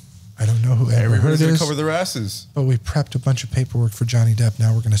 I don't know who Amber Heard is. Everybody's going to cover their asses. But we prepped a bunch of paperwork for Johnny Depp.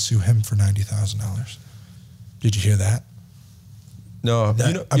 Now we're going to sue him for $90,000. Did you hear that? No.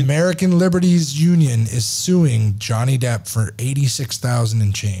 American Liberties Union is suing Johnny Depp for $86,000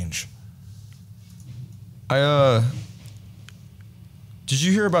 and change. Did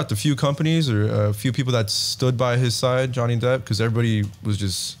you hear about the few companies or a few people that stood by his side, Johnny Depp? Because everybody was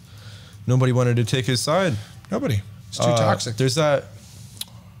just, nobody wanted to take his side. Nobody. It's too toxic. There's that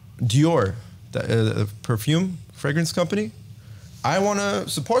Dior, the perfume fragrance company. I want to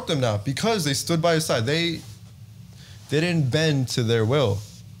support them now because they stood by his side. They didn't bend to their will.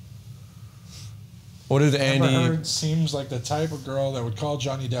 What did Andy? Amber Heard seems like the type of girl that would call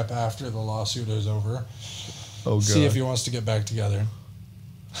Johnny Depp after the lawsuit is over. Oh, God. See if he wants to get back together.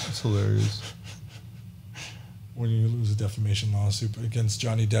 That's hilarious. When you lose a defamation lawsuit against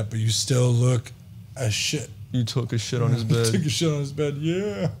Johnny Depp, but you still look a shit. You took a shit on his bed. Took a shit on his bed,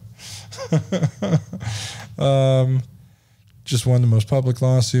 yeah. Just won the most public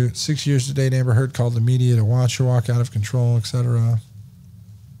lawsuit. 6 years to date, Amber Heard called the media to watch her walk out of control, etc.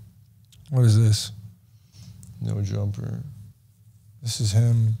 What is this? No jumper. This is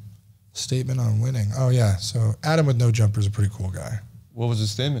him. Statement on winning. Oh, yeah. So Adam with no jumper is a pretty cool guy. What was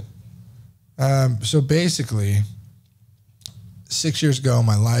his statement? So basically, 6 years ago,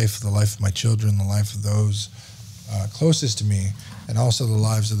 my life, the life of my children, the life of those closest to me, and also the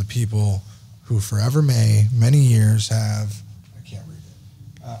lives of the people who forever may, many years have, I can't read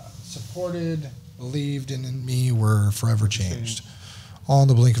it, supported, believed in me were forever changed. All in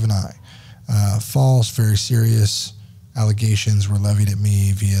the blink of an eye. False, very serious allegations were levied at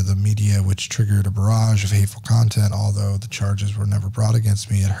me via the media, which triggered a barrage of hateful content. Although the charges were never brought against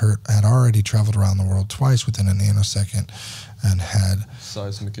me, it had already traveled around the world twice within a nanosecond and had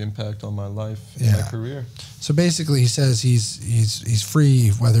seismic impact on my life and my career. So basically, he says he's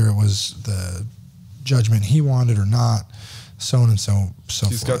free, whether it was the judgment he wanted or not, so on and so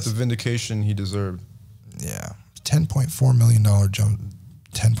forth. He's got the vindication he deserved. Yeah, $10.4 million jump,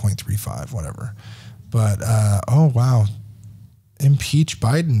 10.35, whatever. But, oh, wow. Impeach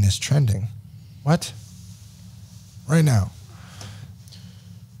Biden is trending. What? Right now.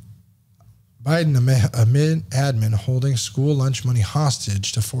 Biden amid admin holding school lunch money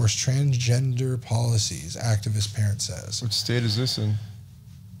hostage to force transgender policies, activist parent says. What state is this in?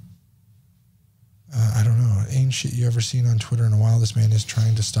 I don't know. Ain't shit you ever seen on Twitter in a while. This man is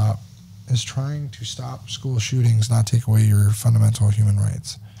trying to stop school shootings, not take away your fundamental human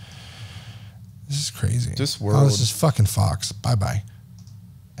rights. This is crazy. This world. Oh, this is fucking Fox. Bye-bye.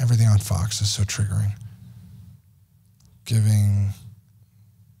 Everything on Fox is so triggering.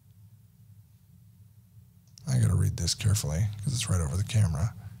 I got to read this carefully because it's right over the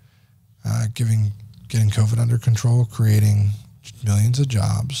camera. Getting COVID under control, creating millions of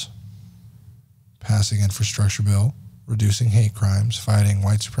jobs, passing infrastructure bill, reducing hate crimes, fighting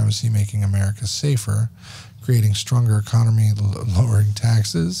white supremacy, making America safer, creating stronger economy, lowering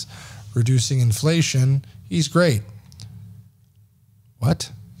taxes, reducing inflation. He's great.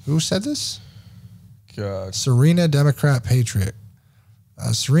 What? Who said this? God. Serena, Democrat, Patriot.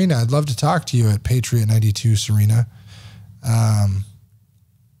 Serena, I'd love to talk to you at Patriot 92, Serena.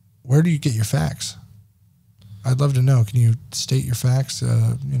 Where do you get your facts? I'd love to know. Can you state your facts?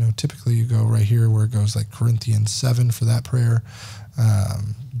 Typically you go right here where it goes like Corinthians 7 for that prayer,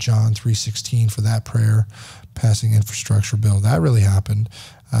 John 3:16 for that prayer, passing infrastructure bill. That really happened.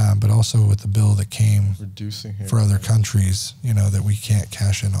 But also with the bill that came reducing hate for other countries, that we can't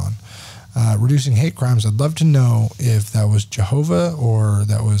cash in on. Reducing hate crimes. I'd love to know if that was Jehovah or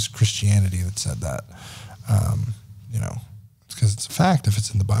that was Christianity that said that. It's because it's a fact if it's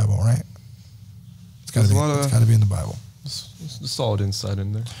in the Bible, right? It's got to be in the Bible. There's solid insight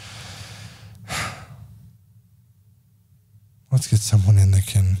in there. Let's get someone in that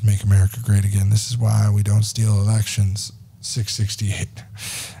can make America great again. This is why we don't steal elections. 668.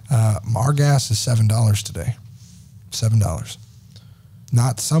 Our gas is $7 today. $7.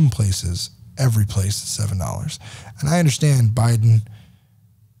 Not some places. Every place is $7. And I understand Biden,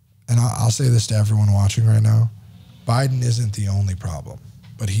 and I'll say this to everyone watching right now, Biden isn't the only problem,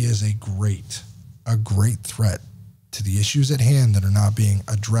 but he is a great threat to the issues at hand that are not being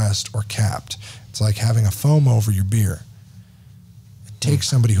addressed or capped. It's like having a foam over your beer. It takes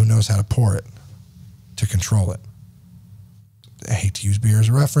somebody who knows how to pour it to control it. I hate to use beer as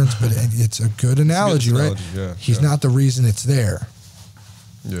a reference, but it's a good analogy, right? Yeah, He's not the reason it's there.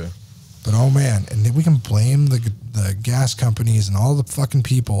 Yeah. But oh man, and then we can blame the gas companies and all the fucking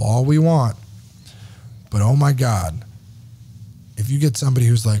people all we want. But oh my God, if you get somebody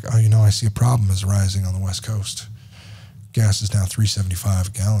who's like, oh, I see a problem is rising on the West Coast. Gas is now $3.75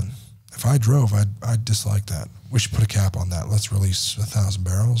 a gallon. If I drove, I'd dislike that. We should put a cap on that. Let's release 1,000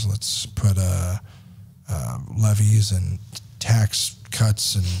 barrels. Let's put levies and tax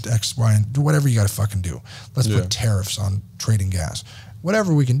cuts and X, Y, and whatever you got to fucking do. Let's put tariffs on trading gas.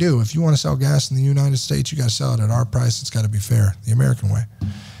 Whatever we can do. If you want to sell gas in the United States, you got to sell it at our price. It's got to be fair, the American way.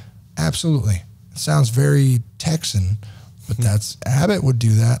 Absolutely. It sounds very Texan, but Abbott would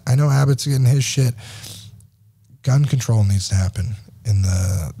do that. I know Abbott's getting his shit. Gun control needs to happen in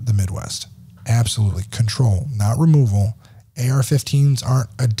the Midwest. Absolutely. Control, not removal. AR-15s aren't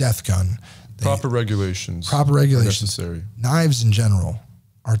a death gun. Proper regulations. Proper regulations. Necessary. Knives in general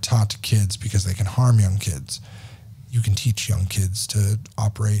are taught to kids because they can harm young kids. You can teach young kids to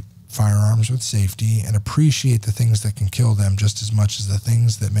operate firearms with safety and appreciate the things that can kill them just as much as the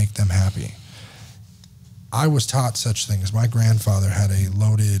things that make them happy. I was taught such things. My grandfather had a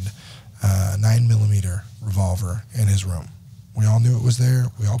loaded 9mm revolver in his room. We all knew it was there.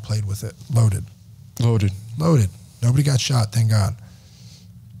 We all played with it. Loaded. Nobody got shot, thank God.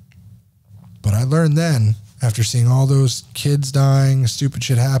 But I learned then, after seeing all those kids dying, stupid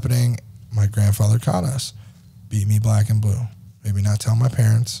shit happening, my grandfather caught us. Beat me black and blue. Maybe not tell my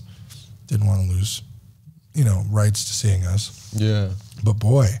parents. Didn't want to lose, rights to seeing us. Yeah. But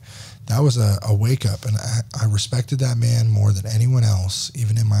boy, that was a wake up. And I respected that man more than anyone else,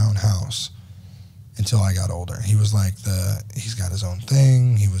 even in my own house. until I got older. He was like he's got his own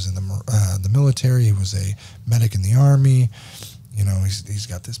thing. He was in the military. He was a medic in the Army. You know, he's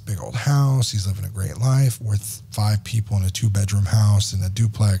got this big old house. He's living a great life. We're 5 people in a 2-bedroom house in a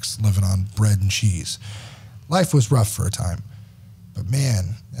duplex living on bread and cheese. Life was rough for a time. But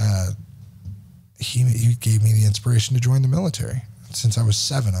man, he gave me the inspiration to join the military. Since I was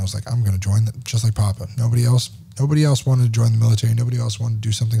 7, I was like, I'm going to join, just like Papa. Nobody else wanted to join the military. Nobody else wanted to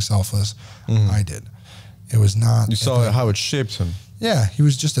do something selfless. I did. It was not. You saw how it shaped him. Yeah, he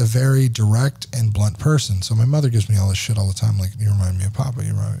was just a very direct and blunt person. So my mother gives me all this shit all the time. Like, you remind me of Papa.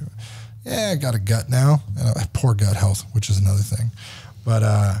 You remind me. Yeah, I got a gut now. Poor gut health, which is another thing. But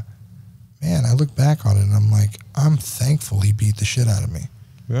man, I look back on it and I'm like, I'm thankful he beat the shit out of me.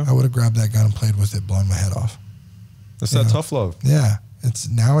 Yeah. I would have grabbed that gun and played with it, blown my head off. That's that tough love. Yeah. It's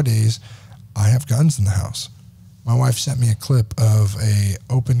nowadays, I have guns in the house. My wife sent me a clip of a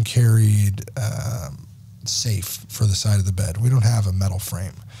open carried safe for the side of the bed. We don't have a metal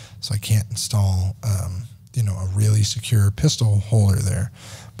frame, so I can't install, a really secure pistol holder there.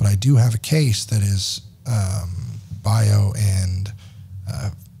 But I do have a case that is bio and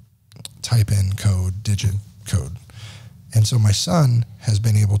type in code, digit code. And so my son has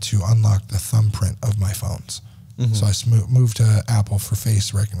been able to unlock the thumbprint of my phones. Mm-hmm. So I moved to Apple for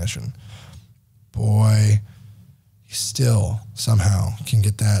face recognition. Boy, he still somehow can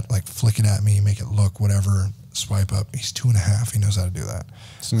get that, like flick it at me, make it look whatever, swipe up. He's 2.5. He knows how to do that.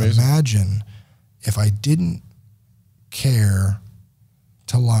 It's amazing. Imagine if I didn't care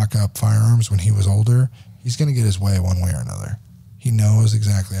to lock up firearms when he was older, he's going to get his way one way or another. He knows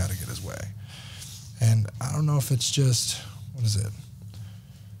exactly how to get his way. And I don't know if it's just, what is it?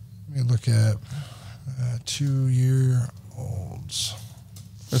 Let me look at 2-year-olds.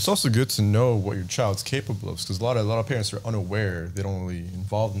 It's also good to know what your child's capable of, because a lot of parents are unaware. They don't really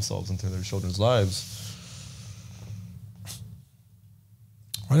involve themselves into their children's lives.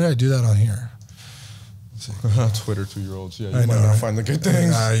 Why did I do that on here? Twitter 2-year-olds. Yeah, you might not find the good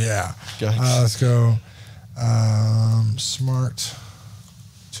things. Yeah. Let's go. Smart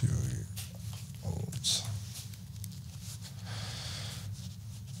 2-year-olds.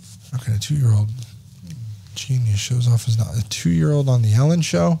 Okay, a 2-year-old genius shows off his not a 2-year-old on the Ellen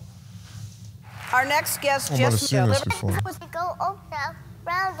Show. Our next guest just seen this before.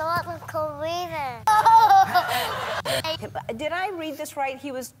 Did I read this right?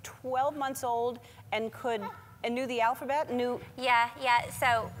 He was 12 months old and knew the alphabet? Yeah.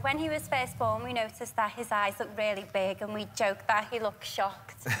 So when he was first born, we noticed that his eyes looked really big, and we joked that he looked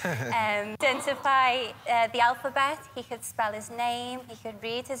shocked. Identify the alphabet. He could spell his name. He could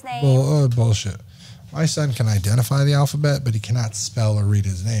read his name. Well, bullshit. My son can identify the alphabet, but he cannot spell or read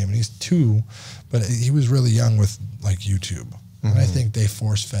his name. And he's 2, but he was really young with like YouTube. Mm-hmm. And I think they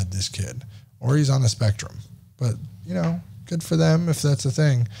force-fed this kid, or he's on a spectrum. But good for them if that's a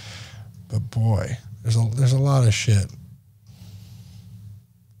thing. But boy, there's a lot of shit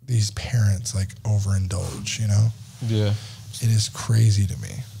these parents like overindulge. Yeah, it is crazy to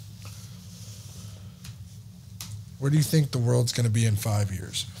me. Where do you think the world's going to be in 5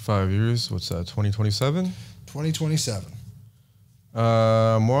 years? 5 years? What's that? 2027? 2027.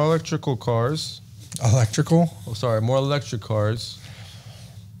 More electrical cars. Electrical? Oh, sorry, more electric cars.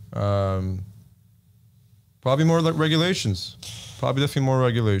 Probably more regulations. Definitely more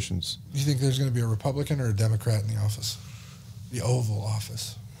regulations. You think there's going to be a Republican or a Democrat in the office? The Oval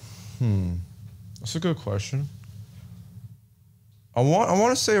Office. That's a good question. I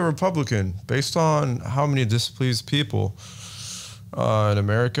want to say a Republican, based on how many displeased people in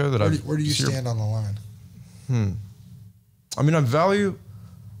America that where do you stand on the line? I mean, I value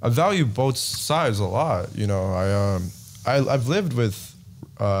both sides a lot. I've lived with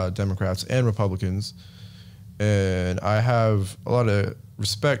Democrats and Republicans, and I have a lot of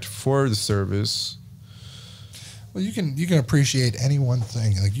respect for the service. Well, you can appreciate any one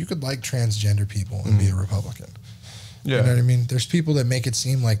thing. Like, you could like transgender people and be a Republican. Yeah. You know what I mean? There's people that make it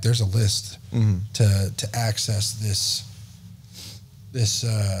seem like there's a list to access this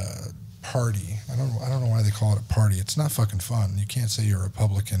party. I don't know why they call it a party. It's not fucking fun. You can't say you're a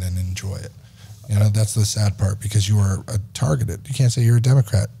Republican and enjoy it. That's the sad part, because you are targeted. You can't say you're a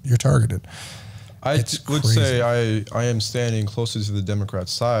Democrat. You're targeted. I would say I am standing closer to the Democrat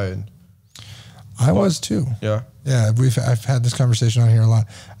side. I was too. Yeah. Yeah, I've had this conversation on here a lot.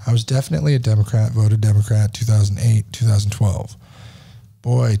 I was definitely a Democrat, voted Democrat 2008, 2012.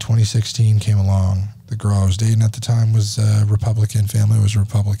 Boy, 2016 came along. The girl I was dating at the time was a Republican, family was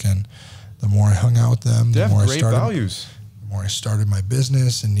Republican. The more I hung out with them, the more values. The more I started my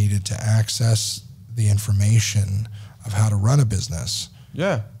business and needed to access the information of how to run a business.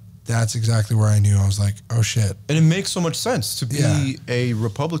 Yeah. that's exactly where I knew. I was like, oh shit. And it makes so much sense to be a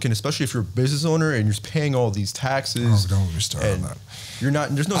Republican, especially if you're a business owner and you're paying all these taxes. Oh, don't get me started on that. You're not.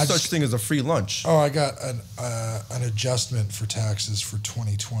 There's no such thing as a free lunch. Oh, I got an adjustment for taxes for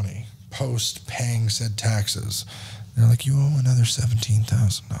 2020. Post paying said taxes, they're like, you owe another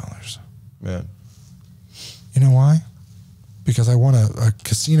 $17,000. Man, you know why? Because I won a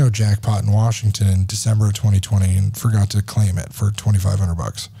casino jackpot in Washington in December of 2020 and forgot to claim it for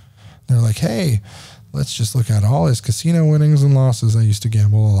 $2,500. They're like, hey, let's just look at all his casino winnings and losses. I used to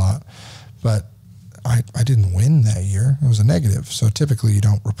gamble a lot, but I didn't win that year. It was a negative. So typically you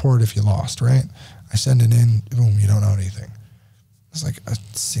don't report if you lost, right? I send it in, boom, you don't know anything. It's like a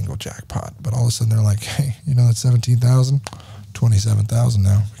single jackpot. But all of a sudden they're like, hey, you know that 17,000? 27,000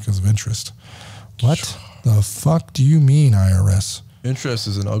 now because of interest. What the fuck do you mean, IRS? Interest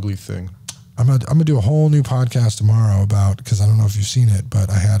is an ugly thing. I'm gonna do a whole new podcast tomorrow about, because I don't know if you've seen it, but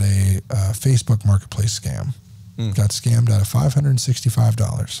I had a Facebook Marketplace scam. Got scammed out of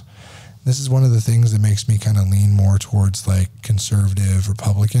 $565. This is one of the things that makes me kind of lean more towards like conservative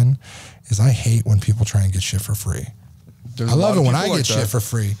Republican, is I hate when people try and get shit for free. I love it when I get shit for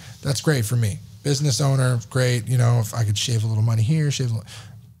free. That's great for me. Business owner, great. You know, if I could shave a little money here,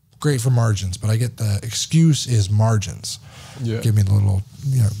 great for margins. But I get the excuse is margins. Yeah. Give me the little,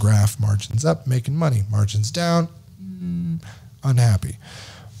 you know, graph, margins up, making money, margins down, unhappy.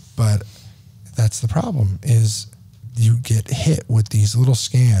 But that's the problem, is you get hit with these little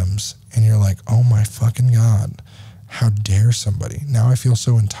scams and you're like, oh my fucking God, how dare somebody? Now I feel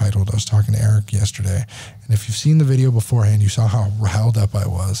so entitled. I was talking to Eric yesterday, and if you've seen the video beforehand, you saw how riled up I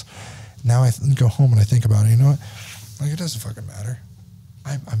was. Now I go home and I think about it. You know what? Like, it doesn't fucking matter.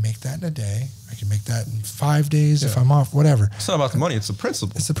 I make that in a day. I can make that in 5 days if I'm off, whatever. It's not about the money. It's the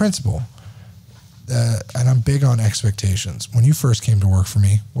principle. It's the principle. And I'm big on expectations. When you first came to work for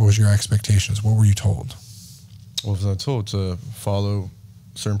me, what was your expectations? What were you told? What was I told? To follow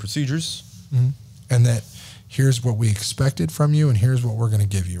certain procedures. Mm-hmm. And that here's what we expected from you and here's what we're going to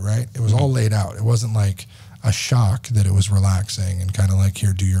give you, right? It was all laid out. It wasn't like a shock that it was relaxing and kind of like,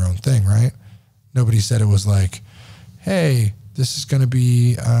 here, do your own thing, right? Nobody said it was like, hey, this is going to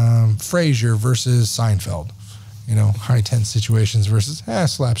be Frasier versus Seinfeld, you know, high tense situations versus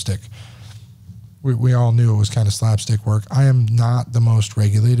slapstick. We all knew it was kind of slapstick work. I am not the most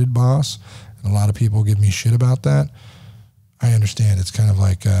regulated boss, and a lot of people give me shit about that. I understand. It's kind of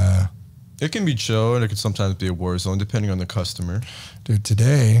like... it can be chill, and it can sometimes be a war zone, depending on the customer. Dude,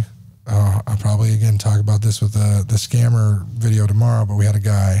 today, I'll probably, again, talk about this with the scammer video tomorrow, but we had a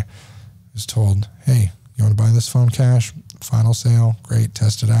guy who was told, hey, you want to buy this phone cash? Final sale, great,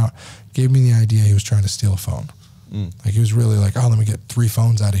 test it out. Gave me the idea he was trying to steal a phone. Like, he was really like, oh, let me get 3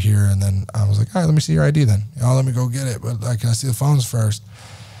 phones out of here. And then I was like, all right, let me see your ID then. Oh, let me go get it. But like, can I see the phones first?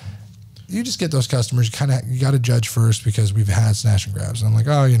 You just get those customers. You got to judge first, because we've had snatch and grabs. And I'm like,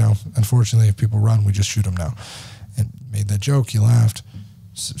 oh, you know, unfortunately, if people run, we just shoot them now. And made that joke. He laughed.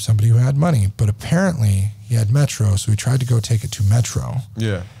 Somebody who had money, but apparently he had Metro, so he tried to go take it to Metro.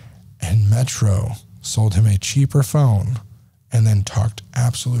 Yeah. And Metro sold him a cheaper phone and then talked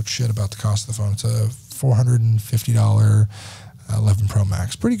absolute shit about the cost of the phone. It's a $450 11 Pro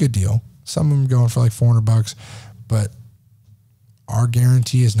Max. Pretty good deal. Some of them going for like $400, but our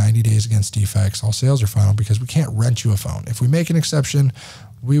guarantee is 90 days against defects. All sales are final because we can't rent you a phone. If we make an exception,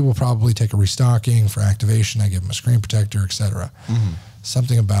 we will probably take a restocking for activation. I give him a screen protector, etc.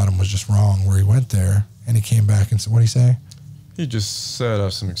 Something about him was just wrong where he went there and he came back and said, what'd he say? He just set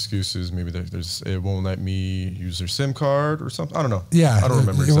up some excuses. Maybe it won't let me use their SIM card or something. I don't know. Yeah. I don't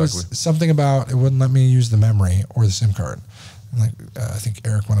remember exactly. It was something about it wouldn't let me use the memory or the SIM card. And like, I think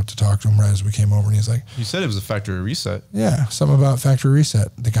Eric went up to talk to him right as we came over, and he's like... He said it was a factory reset. Yeah, something about factory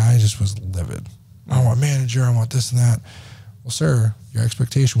reset. The guy just was livid. I want a manager, I want this and that. Well, sir, your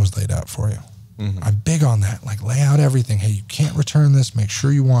expectation was laid out for you. I'm big on that. Like, lay out everything. Hey, you can't return this. Make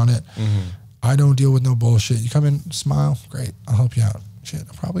sure you want it. I don't deal with no bullshit. You come in, smile, great, I'll help you out. Shit,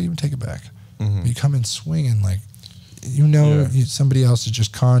 I'll probably even take it back. But you come in swinging, like, you know, somebody else has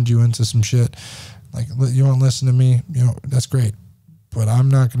just conned you into some shit. Like, you won't listen to me, you know, that's great. But I'm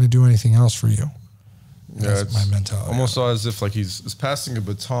not going to do anything else for you. That's my mentality. Almost as if like he's passing a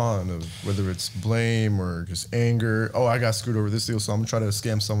baton of whether it's blame or just anger. Oh, I got screwed over this deal, so I'm going to try to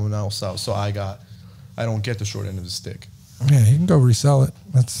scam someone else out. So I don't get the short end of the stick. Yeah, he can go resell it.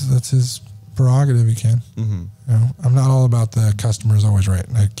 That's his prerogative. He can. You know, I'm not all about the customer is always right.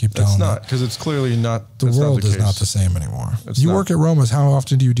 And I keep telling It's not, because it's clearly not. The world is not the same anymore. You work at Roma's. How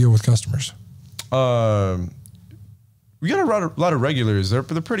often do you deal with customers? We got a lot of regulars. They're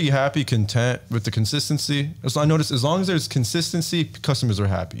pretty happy, content with the consistency. So I noticed as long as there's consistency, customers are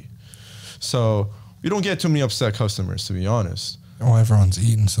happy. So we don't get too many upset customers, to be honest. Oh, everyone's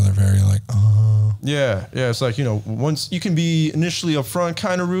eating, so they're very like, oh. Yeah. It's like, once you can be initially upfront,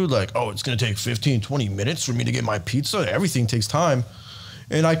 kind of rude, like, oh, it's going to take 15, 20 minutes for me to get my pizza. Everything takes time.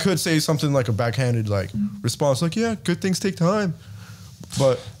 And I could say something like a backhanded response, like, yeah, good things take time.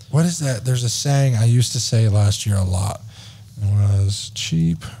 But what is that? There's a saying I used to say last year a lot. It was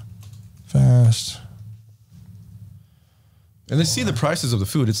cheap, fast. And they see the prices of the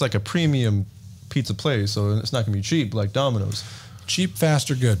food. It's like a premium pizza place, so it's not going to be cheap like Domino's. Cheap,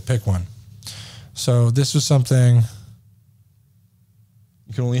 fast, or good. Pick one. So this was something.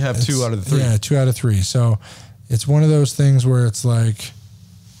 You can only have 2 out of the 3. Yeah, 2 out of 3. So it's one of those things where it's like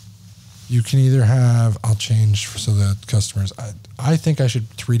you can either have, I'll change so that customers, I think I should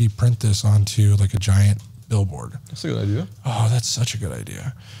 3D print this onto like a giant billboard. That's a good idea. Oh, that's such a good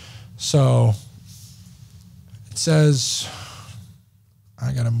idea. So it says,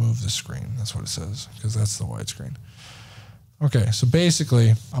 I got to move the screen. That's what it says because that's the widescreen. Okay, so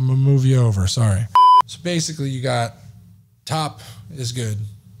basically, I'm going to move you over. Sorry. So basically, you got top is good.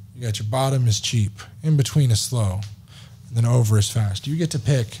 You got your bottom is cheap. In between is slow. And then over is fast. You get to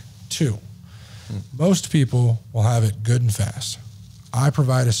pick 2. Most people will have it good and fast. I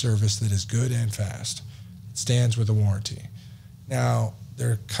provide a service that is good and fast. It stands with a warranty. Now,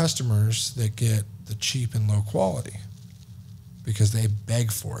 there are customers that get the cheap and low quality because they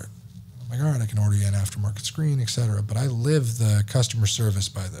beg for it. I'm like, all right, I can order you an aftermarket screen, etc. But I live the customer service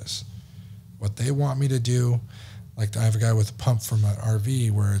by this. What they want me to do, like I have a guy with a pump from an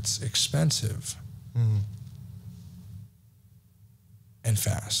RV where it's expensive and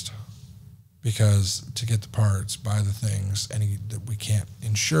fast because to get the parts, buy the things, and we can't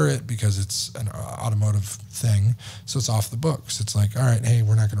insure it because it's an automotive thing. So it's off the books. It's like, all right, hey,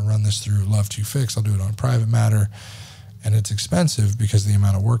 we're not going to run this through Love to Fix. I'll do it on a private matter. And it's expensive because the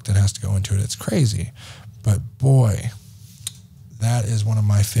amount of work that has to go into it, it's crazy. But boy, that is one of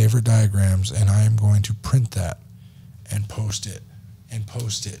my favorite diagrams, and I am going to print that and post it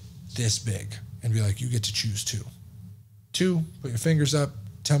this big and be like, you get to choose 2. 2, put your fingers up,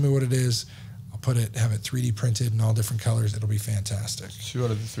 tell me what it is. I'll put it, have it 3D printed in all different colors. It'll be fantastic. 2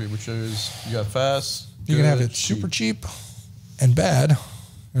 out of the 3, which is, you got fast, you can have it super cheap and bad.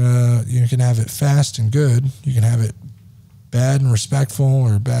 You can have it fast and good. You can have it bad and respectful,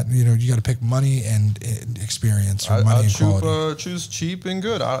 or bad, you got to pick money and experience, or money and quality. Choose cheap and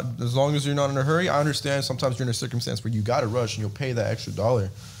good. As long as you're not in a hurry. I understand sometimes you're in a circumstance where you got to rush and you'll pay that extra $1.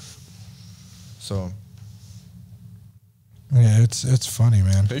 So. Yeah, it's funny,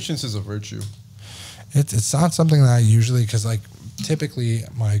 man. Patience is a virtue. It's not something that I usually, because like typically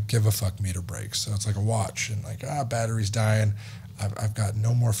my give a fuck meter breaks. So it's like a watch and like, battery's dying. I've got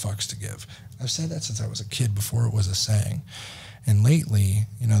no more fucks to give. I've said that since I was a kid before it was a saying. And lately,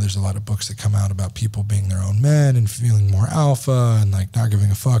 there's a lot of books that come out about people being their own men and feeling more alpha and like not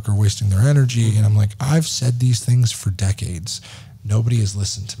giving a fuck or wasting their energy. And I'm like, I've said these things for decades. Nobody has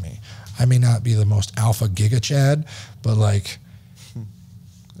listened to me. I may not be the most alpha giga Chad, but like...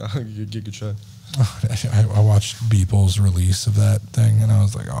 Giga Chad. I watched Beeple's release of that thing and I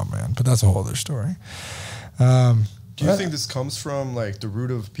was like, oh man, but that's a whole other story. Do you think this comes from like the root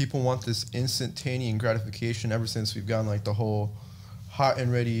of people want this instantaneous gratification ever since we've gotten like the whole hot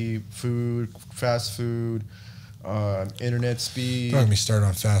and ready food, fast food, internet speed? Don't get me started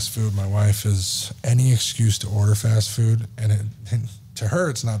on fast food. My wife is any excuse to order fast food, and to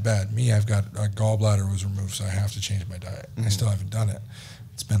her it's not bad. Me, I've got a gallbladder was removed, so I have to change my diet. I still haven't done it.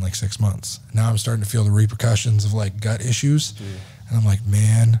 It's been like 6 months. Now I'm starting to feel the repercussions of like gut issues, and I'm like,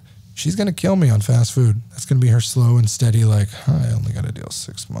 man. She's going to kill me on fast food. That's going to be her slow and steady, like, I only got to deal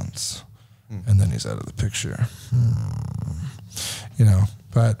 6 months. And then he's out of the picture.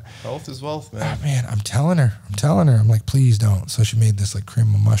 But... health is wealth, man. Man, I'm telling her. I'm like, please don't. So she made this, like,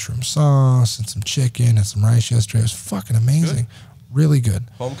 cream of mushroom sauce and some chicken and some rice yesterday. It was fucking amazing. Good. Really good.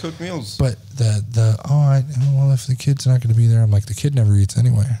 Home-cooked meals. But well, if the kid's not going to be there, I'm like, the kid never eats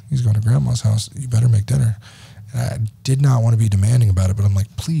anyway. He's going to grandma's house. You better make dinner. And I did not want to be demanding about it, but I'm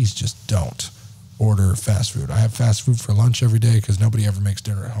like, please just don't order fast food. I have fast food for lunch every day because nobody ever makes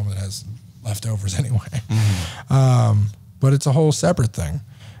dinner at home that has leftovers anyway. But it's a whole separate thing.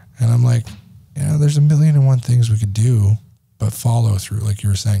 And I'm like, there's 1,000,001 things we could do, but follow through. Like you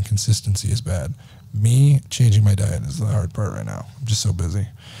were saying, consistency is bad. Me changing my diet is the hard part right now. I'm just so busy.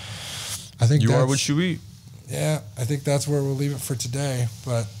 I think you are what you eat. Yeah, I think that's where we'll leave it for today.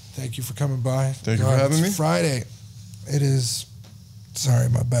 But thank you for coming by. Thank you for having me. Friday. It is. Sorry,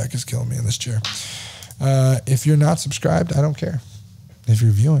 my back is killing me in this chair. If you're not subscribed, I don't care. If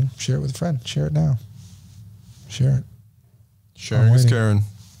you're viewing, share it with a friend. Share it now. Share it. Sharing is caring.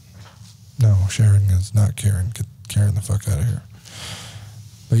 No, sharing is not Karen. Get Karen the fuck out of here.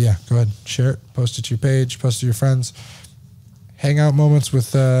 But yeah, go ahead. Share it. Post it to your page. Post it to your friends. Hangout moments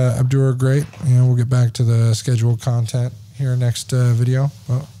with Abdur are great. You know, we'll get back to the scheduled content here next video.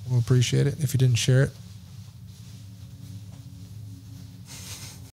 Well, we'll appreciate it. If you didn't share it,